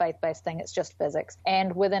 It's not a faith-based thing. It's just physics.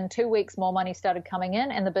 And within 2 weeks, more money started coming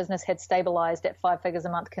in and the business had stabilized at 5 figures a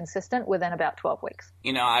month consistent within about 12 weeks.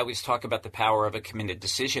 I always talk about the power of a committed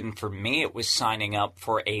decision. For me, it was signing up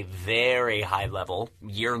for a very high-level,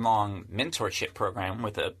 year-long mentorship program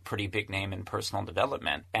with a pretty big name in personal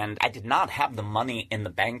development. And I did not have the money in the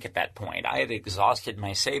bank at that point. I had exhausted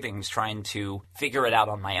my savings trying to figure it out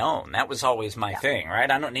on my own. That was always my thing, right?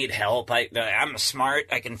 I don't need help. I'm smart.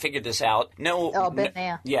 I can figure this out. No. Oh, been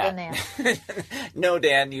there. Yeah. Been there. No,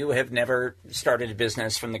 Dan, you have never started a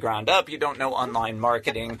business from the ground up. You don't know online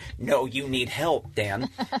marketing. No, you need help, Dan.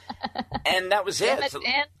 And that was it.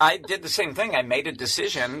 I did the same thing. I made a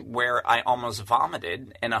decision where I almost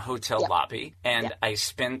vomited in a hotel lobby, and I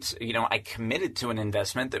spent, I committed to an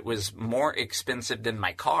investment that was more expensive than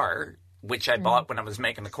my car, which I bought when I was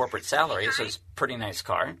making the corporate salary. So it's a pretty nice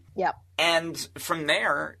car. Yep. And from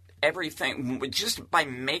there, everything, just by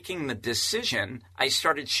making the decision, I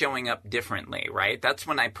started showing up differently, right? That's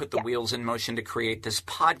when I put the wheels in motion to create this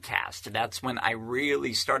podcast. That's when I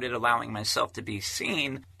really started allowing myself to be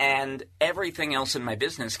seen, and everything else in my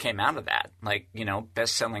business came out of that. Like,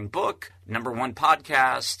 best-selling book, #1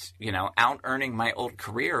 podcast, out earning my old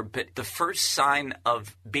career. But the first sign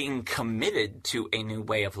of being committed to a new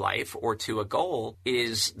way of life or to a goal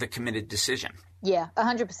is the committed decision. Yeah,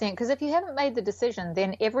 100%. Because if you haven't made the decision,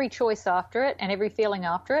 then every choice after it and every feeling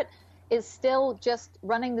after it is still just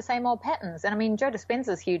running the same old patterns. And I mean, Joe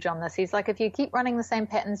Dispenza's huge on this. He's like, if you keep running the same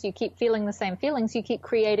patterns, you keep feeling the same feelings, you keep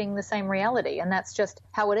creating the same reality. And that's just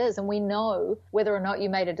how it is. And we know whether or not you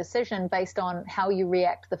made a decision based on how you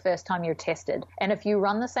react the first time you're tested. And if you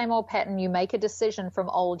run the same old pattern, you make a decision from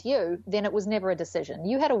old you, then it was never a decision.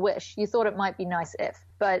 You had a wish. You thought it might be nice if,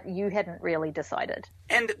 but you hadn't really decided.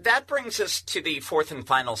 And that brings us to the fourth and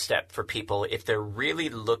final step for people if they're really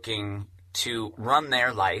looking to run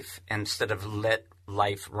their life instead of let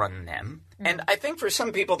life run them. And I think for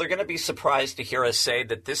some people, they're going to be surprised to hear us say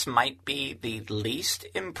that this might be the least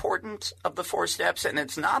important of the 4 steps. And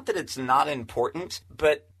it's not that it's not important,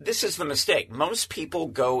 but this is the mistake. Most people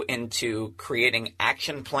go into creating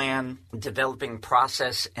action plan, developing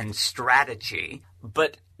process and strategy,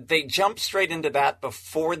 but they jump straight into that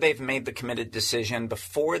before they've made the committed decision,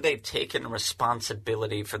 before they've taken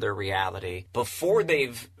responsibility for their reality, before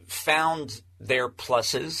they've found their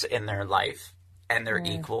pluses in their life and their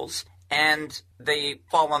equals, and they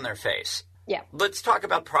fall on their face. Yeah. Let's talk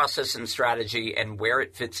about process and strategy and where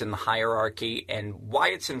it fits in the hierarchy and why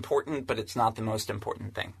it's important, but it's not the most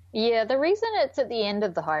important thing. Yeah, the reason it's at the end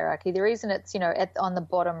of the hierarchy, the reason it's, on the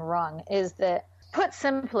bottom rung is that, put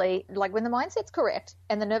simply, like when the mindset's correct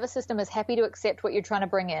and the nervous system is happy to accept what you're trying to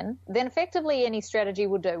bring in, then effectively any strategy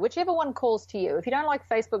will do, whichever one calls to you. If you don't like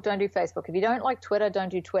Facebook, don't do Facebook. If you don't like Twitter, don't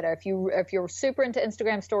do Twitter. If you're super into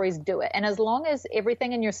Instagram stories, do it. And as long as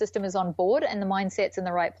everything in your system is on board and the mindset's in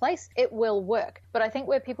the right place, it will work. But I think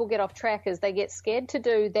where people get off track is they get scared to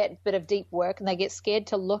do that bit of deep work, and they get scared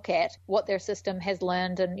to look at what their system has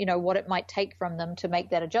learned and, what it might take from them to make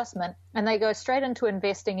that adjustment. And they go straight into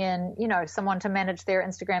investing in, someone to manage their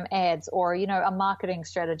Instagram ads or, a marketing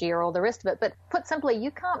strategy or all the rest of it. But put simply,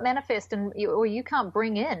 you can't manifest or you can't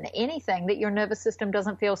bring in anything that your nervous system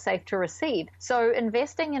doesn't feel safe to receive. So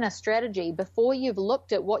investing in a strategy before you've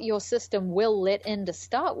looked at what your system will let in to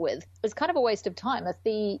start with is kind of a waste of time. If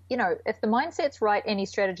the mindset's right, any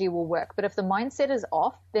strategy will work. But if the mindset is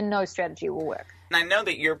off, then no strategy will work. And I know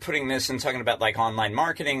that you're putting this and talking about like online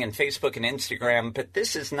marketing and Facebook and Instagram, but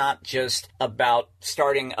this is not just about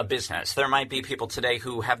starting a business. There might be people today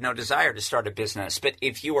who have no desire to start a business, but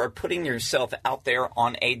if you are putting yourself out there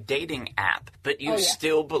on a dating app, but you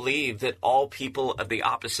still believe that all people of the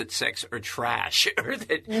opposite sex are trash, or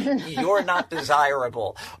that you're not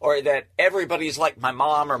desirable, or that everybody's like my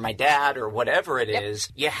mom or my dad or whatever it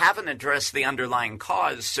is, you haven't addressed the underlying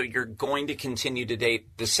cause, so you're going to continue to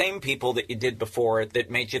date the same people that you did before that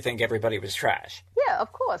made you think everybody was trash. Yeah,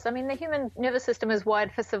 of course. I mean, the human nervous system is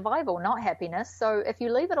wired for survival, not happiness. So if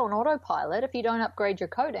you leave it on autopilot, if you don't upgrade your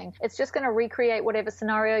coding, it's just going to recreate whatever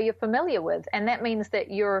scenario you're familiar with. And that means that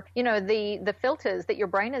the filters that your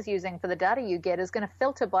brain is using for the data you get is going to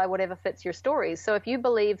filter by whatever fits your stories. So if you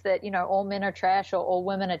believe that, all men are trash or all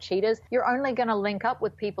women are cheaters, you're only going to link up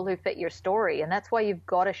with people who fit your story. And that's why you've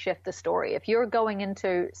got to shift the story. If you're going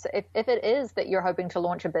into, if it is that you're hoping to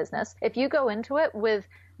launch a business, if you go into it with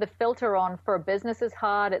the filter on for a business is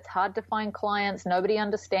hard, it's hard to find clients, nobody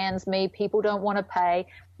understands me, people don't want to pay,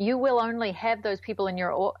 you will only have those people in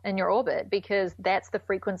your orbit because that's the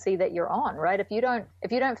frequency that you're on, right? If you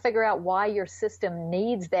don't figure out why your system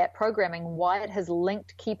needs that programming, why it has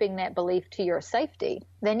linked keeping that belief to your safety,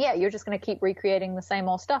 then you're just going to keep recreating the same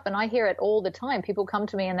old stuff. And I hear it all the time. People come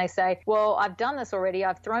to me and they say, well, I've done this already.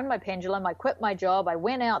 I've thrown my pendulum. I quit my job. I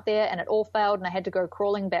went out there and it all failed and I had to go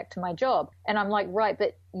crawling back to my job. And I'm like, right,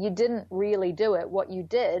 but you didn't really do it. What you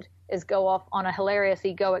did is go off on a hilarious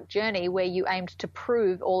egoic journey where you aimed to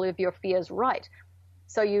prove all of your fears right.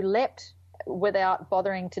 So you leapt without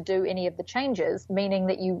bothering to do any of the changes, meaning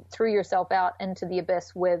that you threw yourself out into the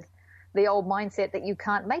abyss with the old mindset that you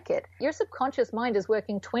can't make it. Your subconscious mind is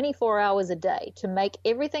working 24 hours a day to make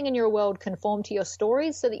everything in your world conform to your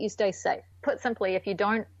stories so that you stay safe. Put simply, if you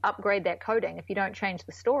don't upgrade that coding, if you don't change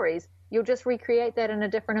the stories, you'll just recreate that in a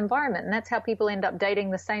different environment. And that's how people end up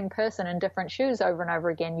dating the same person in different shoes over and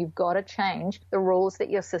over again. You've got to change the rules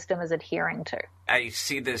that your system is adhering to. I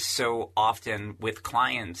see this so often with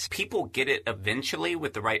clients. People get it eventually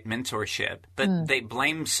with the right mentorship, but they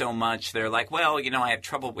blame so much. They're like, well, I have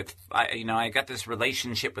trouble with, I got this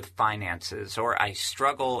relationship with finances, or I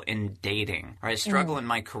struggle in dating, or I struggle in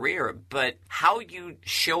my career. But how you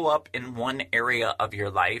show up in one area of your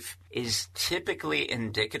life is typically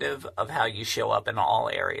indicative of how you show up in all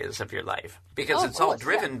areas of your life, because it's all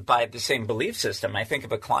driven by the same belief system. I think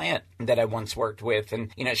of a client that I once worked with,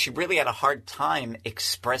 and she really had a hard time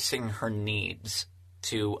expressing her needs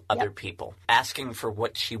to other people, asking for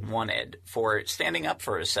what she wanted, for standing up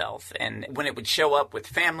for herself. And when it would show up with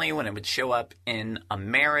family, when it would show up in a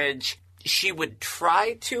marriage, she would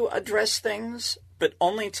try to address things, but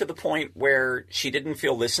only to the point where she didn't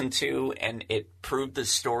feel listened to, and it proved the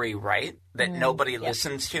story right, that nobody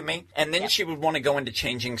listens to me. And then she would want to go into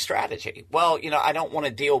changing strategy. Well, I don't want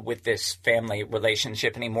to deal with this family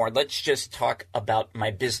relationship anymore. Let's just talk about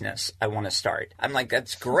my business I want to start. I'm like,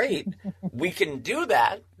 that's great. We can do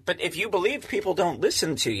that. But if you believe people don't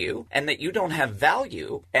listen to you, and that you don't have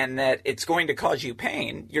value, and that it's going to cause you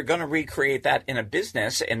pain, you're going to recreate that in a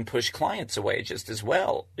business and push clients away just as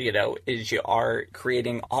well, as you are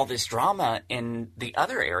creating all this drama in the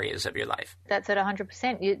other areas of your life. That's at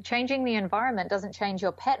 100%. Changing the environment doesn't change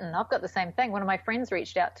your pattern. I've got the same thing. One of my friends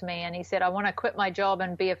reached out to me and he said, I want to quit my job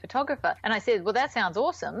and be a photographer. And I said, well, that sounds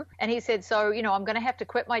awesome. And he said, so, I'm going to have to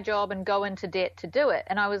quit my job and go into debt to do it.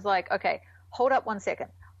 And I was like, okay, hold up one second.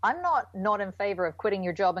 I'm not in favor of quitting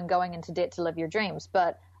your job and going into debt to live your dreams,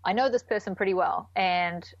 but I know this person pretty well.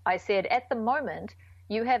 And I said, at the moment,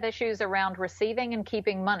 you have issues around receiving and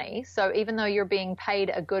keeping money. So even though you're being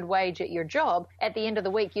paid a good wage at your job, at the end of the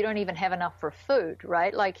week, you don't even have enough for food,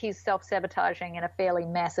 right? Like, he's self-sabotaging in a fairly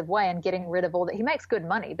massive way and getting rid of all that. He makes good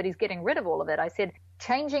money, but he's getting rid of all of it. I said,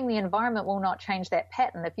 changing the environment will not change that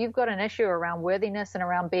pattern. If you've got an issue around worthiness and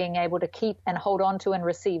around being able to keep and hold on to and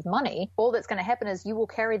receive money, all that's going to happen is you will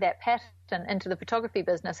carry that pattern into the photography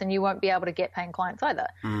business, and you won't be able to get paying clients either,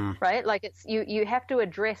 right? Like, it's you have to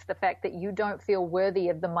address the fact that you don't feel worthy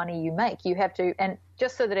of the money you make. You have to, and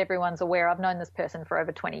just so that everyone's aware, I've known this person for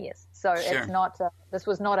over 20 years. So it's not, this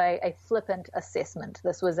was not a flippant assessment.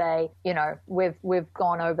 This was we've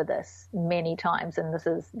gone over this many times, and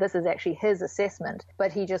this is actually his assessment,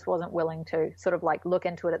 but he just wasn't willing to sort of like look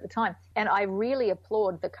into it at the time. And I really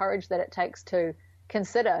applaud the courage that it takes to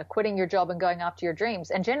consider quitting your job and going after your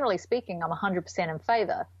dreams. And generally speaking, I'm 100% in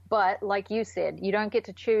favor. But like you said, you don't get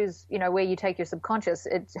to choose, where you take your subconscious.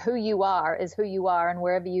 It's who you are is who you are, and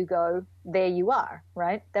wherever you go, there you are,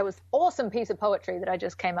 right? That was an awesome piece of poetry that I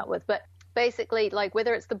just came up with. But basically, like,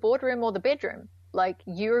 whether it's the boardroom or the bedroom, like,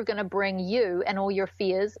 you're going to bring you and all your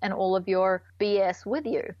fears and all of your BS with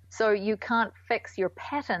you. So you can't fix your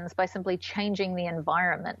patterns by simply changing the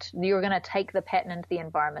environment. You're going to take the pattern into the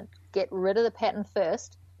environment. Get rid of the pattern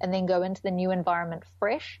first, and then go into the new environment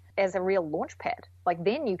fresh as a real launch pad. Like,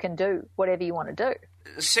 then you can do whatever you want to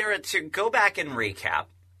do. Sarah, to go back and recap,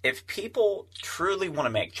 if people truly want to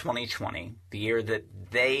make 2020 the year that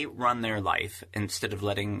they run their life instead of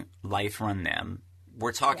letting life run them,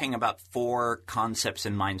 we're talking about 4 concepts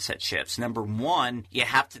and mindset shifts. Number 1, you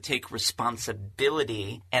have to take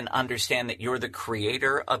responsibility and understand that you're the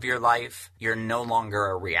creator of your life. You're no longer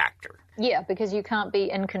a reactor. Yeah, because you can't be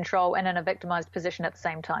in control and in a victimized position at the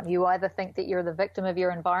same time. You either think that you're the victim of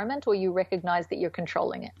your environment, or you recognize that you're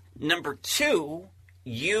controlling it. Number 2,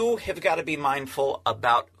 you have got to be mindful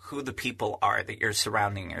about who the people are that you're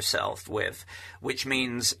surrounding yourself with, which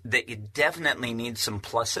means that you definitely need some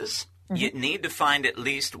pluses. You need to find at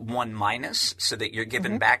least one minus so that you're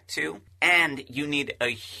given back to. And you need a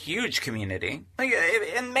huge community,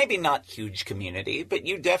 and maybe not huge community, but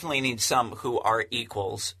you definitely need some who are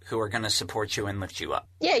equals, who are going to support you and lift you up.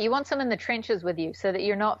 Yeah, you want some in the trenches with you so that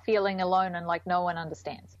you're not feeling alone and like no one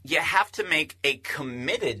understands. You have to make a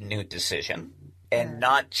committed new decision. And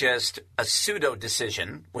not just a pseudo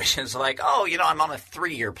decision, which is like, I'm on a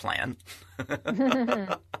 3-year plan.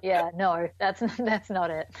 Yeah, no, that's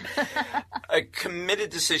not it. A committed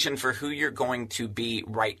decision for who you're going to be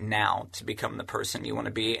right now to become the person you want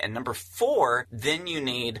to be. And number 4, then you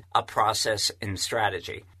need a process and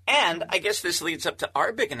strategy. And I guess this leads up to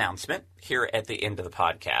our big announcement here at the end of the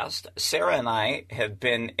podcast. Sarah and I have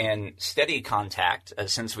been in steady contact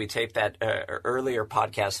since we taped that earlier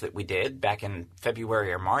podcast that we did back in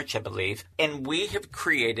February or March, I believe. And we have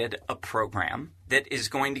created a program that is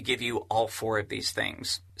going to give you all 4 of these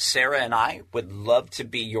things. Sarah and I would love to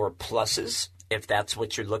be your pluses if that's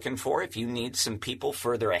what you're looking for, if you need some people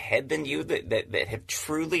further ahead than you that have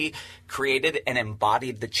truly created and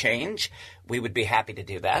embodied the change, we would be happy to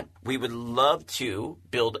do that. We would love to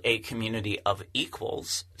build a community of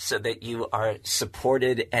equals so that you are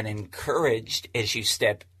supported and encouraged as you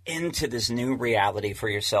step into this new reality for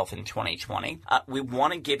yourself in 2020. We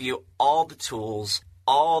want to give you all the tools,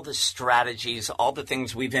 all the strategies, all the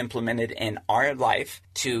things we've implemented in our life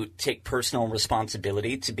to take personal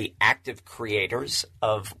responsibility, to be active creators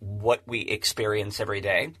of what we experience every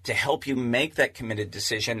day, to help you make that committed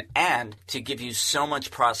decision, and to give you so much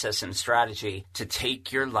process and strategy to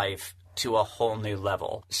take your life to a whole new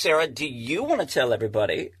level. Sarah, do you want to tell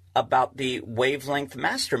everybody about the Wavelength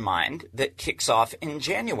Mastermind that kicks off in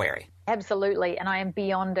January? Absolutely. And I am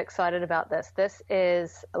beyond excited about this. This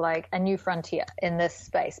is like a new frontier in this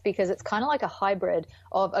space because it's kind of like a hybrid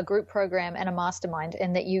of a group program and a mastermind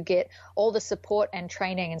in that you get all the support and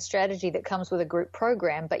training and strategy that comes with a group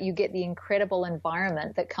program, but you get the incredible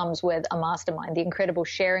environment that comes with a mastermind, the incredible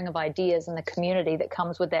sharing of ideas and the community that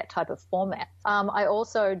comes with that type of format. I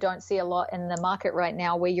also don't see a lot in the market right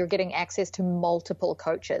now where you're getting access to multiple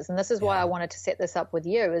coaches. And this is why I wanted to set this up with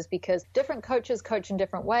you, is because different coaches coach in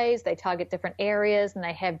different ways. They target different areas and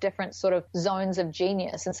they have different sort of zones of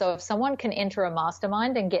genius. And so if someone can enter a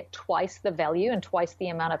mastermind and get twice the value and twice the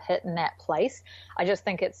amount of hit in that place, I just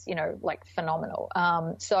think it's, like phenomenal.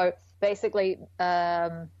 So basically,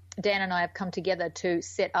 Dan and I have come together to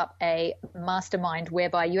set up a mastermind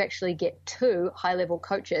whereby you actually get two high-level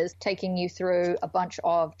coaches taking you through a bunch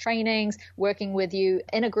of trainings, working with you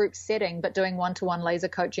in a group setting, but doing one-to-one laser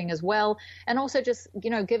coaching as well. And also just,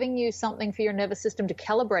 giving you something for your nervous system to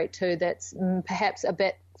calibrate to that's perhaps a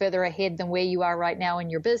bit further ahead than where you are right now in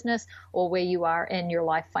your business or where you are in your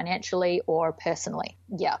life financially or personally.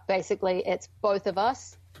 Yeah, basically it's both of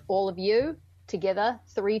us, all of you, together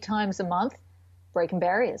 3 times a month, breaking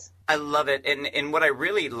barriers. I love it. And what I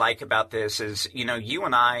really like about this is, you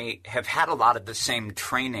and I have had a lot of the same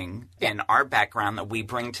training in our background that we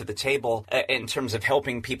bring to the table in terms of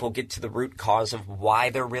helping people get to the root cause of why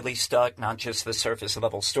they're really stuck, not just the surface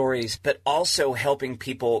level stories, but also helping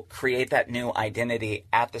people create that new identity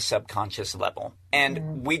at the subconscious level.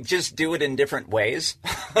 And we just do it in different ways.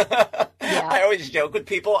 I always joke with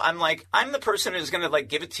people. I'm like, I'm the person who's going to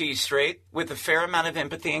give it to you straight with a fair amount of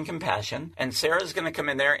empathy and compassion. And Sarah's going to come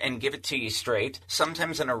in there and give it to you straight,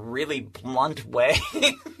 sometimes in a really blunt way.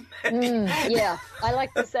 Yeah, I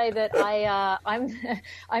like to say that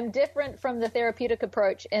I'm different from the therapeutic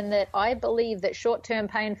approach in that I believe that short-term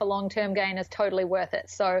pain for long-term gain is totally worth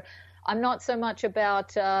it. So I'm not so much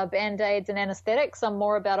about Band-Aids and anesthetics. I'm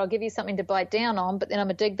more about I'll give you something to bite down on, but then I'm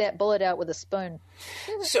going to dig that bullet out with a spoon.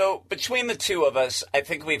 So between the two of us, I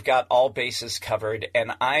think we've got all bases covered,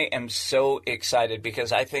 and I am so excited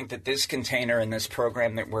because I think that this container and this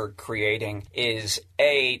program that we're creating is,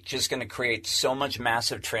 just going to create so much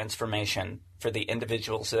massive transformation for the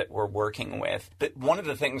individuals that we're working with. But one of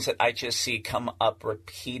the things that I just see come up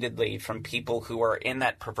repeatedly from people who are in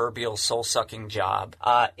that proverbial soul-sucking job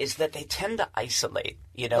is that they tend to isolate.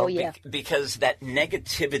 Because that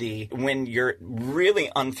negativity, when you're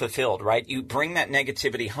really unfulfilled, right? You bring that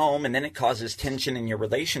negativity home and then it causes tension in your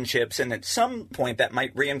relationships. And at some point that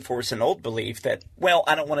might reinforce an old belief that,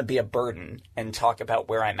 I don't want to be a burden and talk about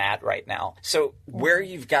where I'm at right now. So where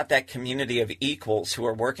you've got that community of equals who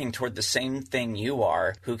are working toward the same thing you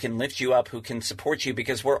are, who can lift you up, who can support you,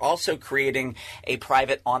 because we're also creating a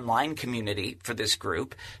private online community for this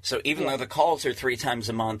group. So even though the calls are 3 times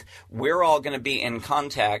a month, we're all going to be in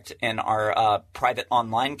contact in our private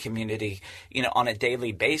online community, on a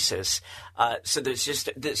daily basis. So there's just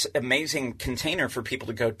this amazing container for people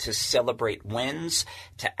to go to celebrate wins,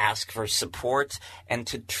 to ask for support, and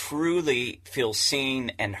to truly feel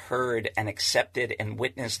seen and heard and accepted and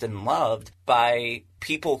witnessed and loved by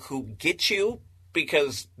people who get you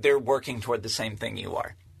because they're working toward the same thing you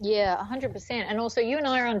are. Yeah, 100%. And also you and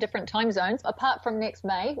I are on different time zones, apart from next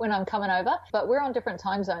May when I'm coming over, but we're on different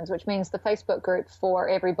time zones, which means the Facebook group for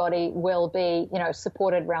everybody will be,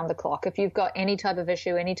 supported round the clock. If you've got any type of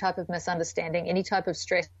issue, any type of misunderstanding, any type of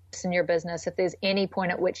stress in your business, if there's any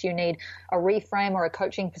point at which you need a reframe or a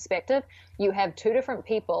coaching perspective, you have 2 different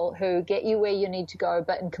people who get you where you need to go,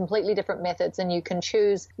 but in completely different methods, and you can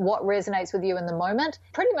choose what resonates with you in the moment,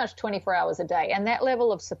 pretty much 24 hours a day. And that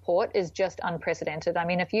level of support is just unprecedented. I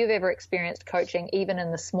mean, if you've ever experienced coaching, even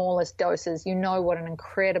in the smallest doses, you know what an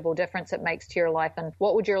incredible difference it makes to your life. And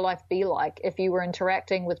what would your life be like if you were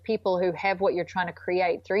interacting with people who have what you're trying to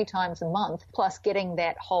create 3 times a month, plus getting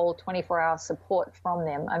that whole 24-hour support from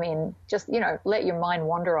them? I mean, just, let your mind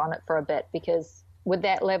wander on it for a bit, because with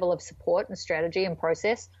that level of support and strategy and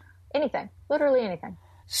process, Anything, literally anything.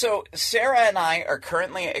 So Sarah and I are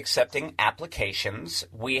currently accepting applications.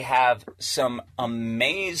 We have some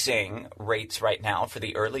amazing rates right now for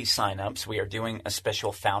the early signups. We are doing a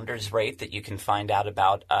special founders rate that you can find out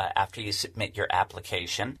about after you submit your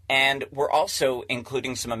application. And we're also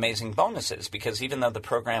including some amazing bonuses because even though the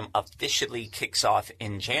program officially kicks off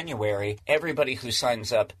in January, everybody who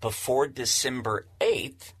signs up before December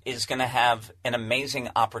 8th is going to have an amazing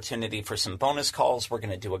opportunity for some bonus calls. We're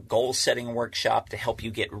going to do a goal setting workshop to help you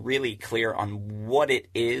get really clear on what it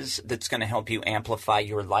is that's going to help you amplify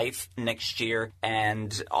your life next year,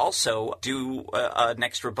 and also do an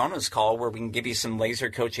extra bonus call where we can give you some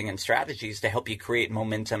laser coaching and strategies to help you create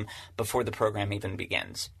momentum before the program even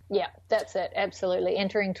begins. Yeah, that's it. Absolutely.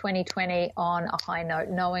 Entering 2020 on a high note,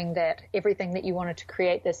 knowing that everything that you wanted to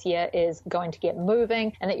create this year is going to get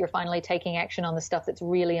moving and that you're finally taking action on the stuff that's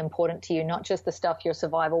really important to you, not just the stuff your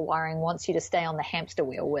survival wiring wants you to stay on the hamster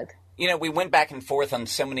wheel with. You know, we went back and forth on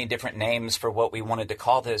so many different names for what we wanted to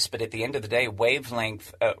call this, but at the end of the day,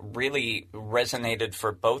 wavelength really resonated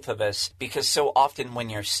for both of us because so often when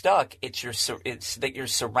you're stuck, it's that you're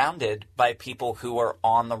surrounded by people who are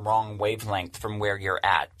on the wrong wavelength from where you're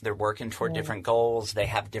at. They're working toward different goals. They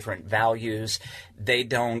have different values. They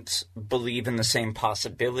don't believe in the same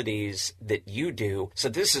possibilities that you do. So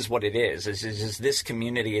this is what it is this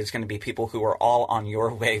community is going to be people who are all on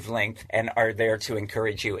your wavelength and are there to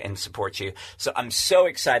encourage you and support you. So I'm so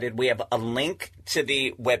excited. We have a link to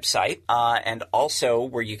the website and also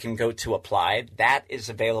where you can go to apply. That is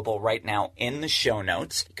available right now in the show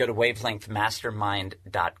notes. Go to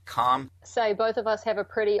wavelengthmastermind.com. So both of us have a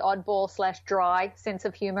pretty oddball/dry sense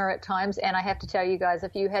of humor at times. And I have to tell you guys,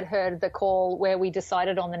 if you had heard the call where we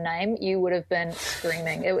decided on the name, you would have been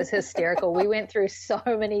screaming. It was hysterical. We went through so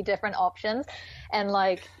many different options. And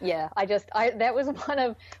that was one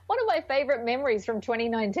of my favorite memories from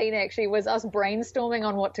 2019 actually was us brainstorming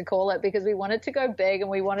on what to call it because we wanted to go big and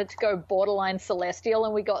we wanted to go borderline celestial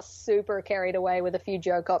and we got super carried away with a few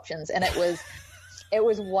joke options and it was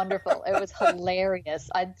wonderful. It was hilarious.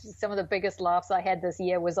 Some of the biggest laughs I had this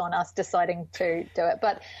year was on us deciding to do it.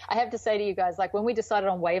 But I have to say to you guys, like when we decided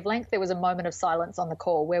on wavelength, there was a moment of silence on the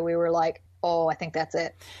call where we were like, oh, I think that's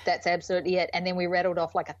it. That's absolutely it. And then we rattled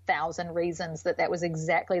off like 1,000 reasons that was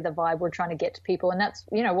exactly the vibe we're trying to get to people. And that's,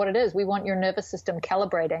 what it is. We want your nervous system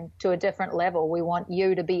calibrating to a different level. We want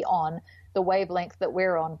you to be on the wavelength that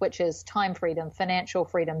we're on, which is time freedom, financial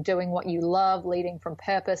freedom, doing what you love, leading from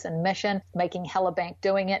purpose and mission, making hella bank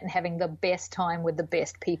doing it, and having the best time with the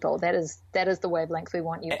best people. That is the wavelength we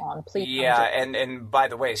want you on. Please. Yeah, and by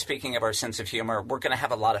the way, speaking of our sense of humor, we're going to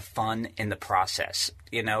have a lot of fun in the process.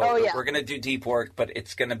 We're going to do deep work, but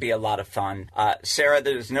it's going to be a lot of fun. Sarah,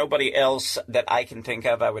 there's nobody else that I can think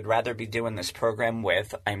of I would rather be doing this program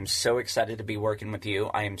with. I'm so excited to be working with you.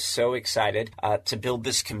 I am so excited to build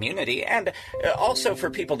this community. And also for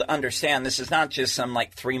people to understand, this is not just some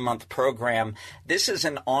 3-month program. This is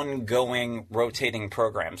an ongoing rotating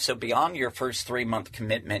program. So beyond your first 3-month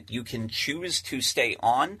commitment, you can choose to stay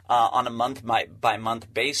on a month by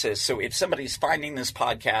month basis. So if somebody's finding this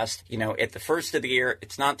podcast, at the first of the year,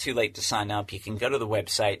 it's not too late to sign up. You can go to the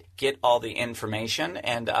website, get all the information,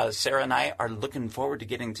 and Sarah and I are looking forward to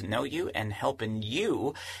getting to know you and helping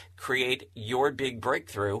you create your big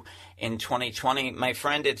breakthrough in 2020. My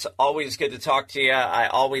friend, it's always good to talk to you. I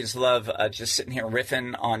always love just sitting here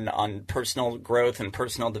riffing on personal growth and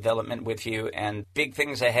personal development with you and big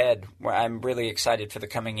things ahead where I'm really excited for the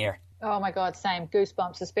coming year. Oh my God, same.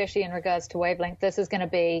 Goosebumps, especially in regards to Wavelength. This is going to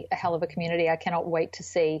be a hell of a community. I cannot wait to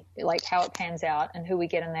see how it pans out and who we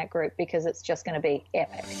get in that group because it's just going to be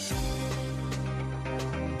epic.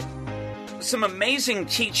 Some amazing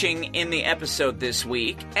teaching in the episode this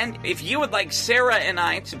week. And if you would like Sarah and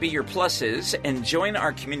I to be your pluses and join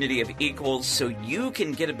our community of equals so you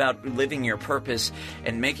can get about living your purpose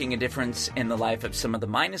and making a difference in the life of some of the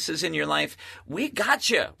minuses in your life, we got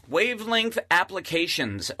you. Wavelength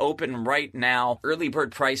applications open right now. Early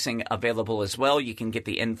bird pricing available as well. You can get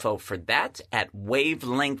the info for that at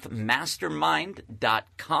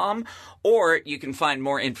wavelengthmastermind.com, or you can find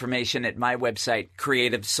more information at my website,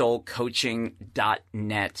 creativesoulcoaching.net.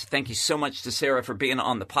 Thank you so much to Sarah for being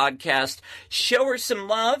on the podcast. Show her some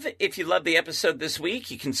love. If you love the episode this week,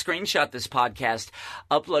 you can screenshot this podcast,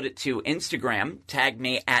 upload it to Instagram, tag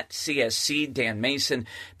me at CSC Dan Mason.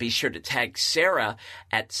 Be sure to tag Sarah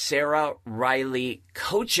at Sarah Riley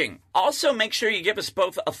Coaching. Also, make sure you give us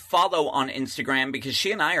both a follow on Instagram because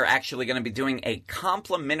she and I are actually going to be doing a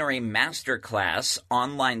complimentary masterclass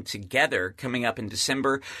online together coming up in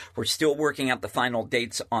December. We're still working out the final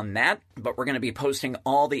dates on that, but we're going to be posting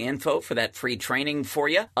all the info for that free training for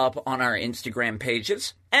you up on our Instagram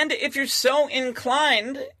pages. And if you're so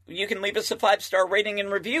inclined, you can leave us a 5-star rating and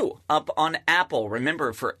review up on Apple.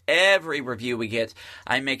 Remember, for every review we get,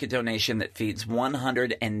 I make a donation that feeds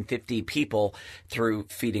 150 people through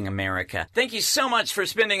Feeding America. Thank you so much for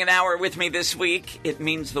spending an hour with me this week. It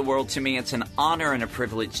means the world to me. It's an honor and a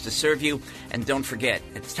privilege to serve you. And don't forget,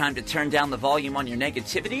 it's time to turn down the volume on your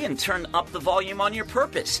negativity and turn up the volume on your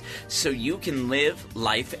purpose so you can live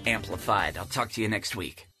life amplified. I'll talk to you next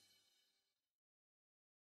week.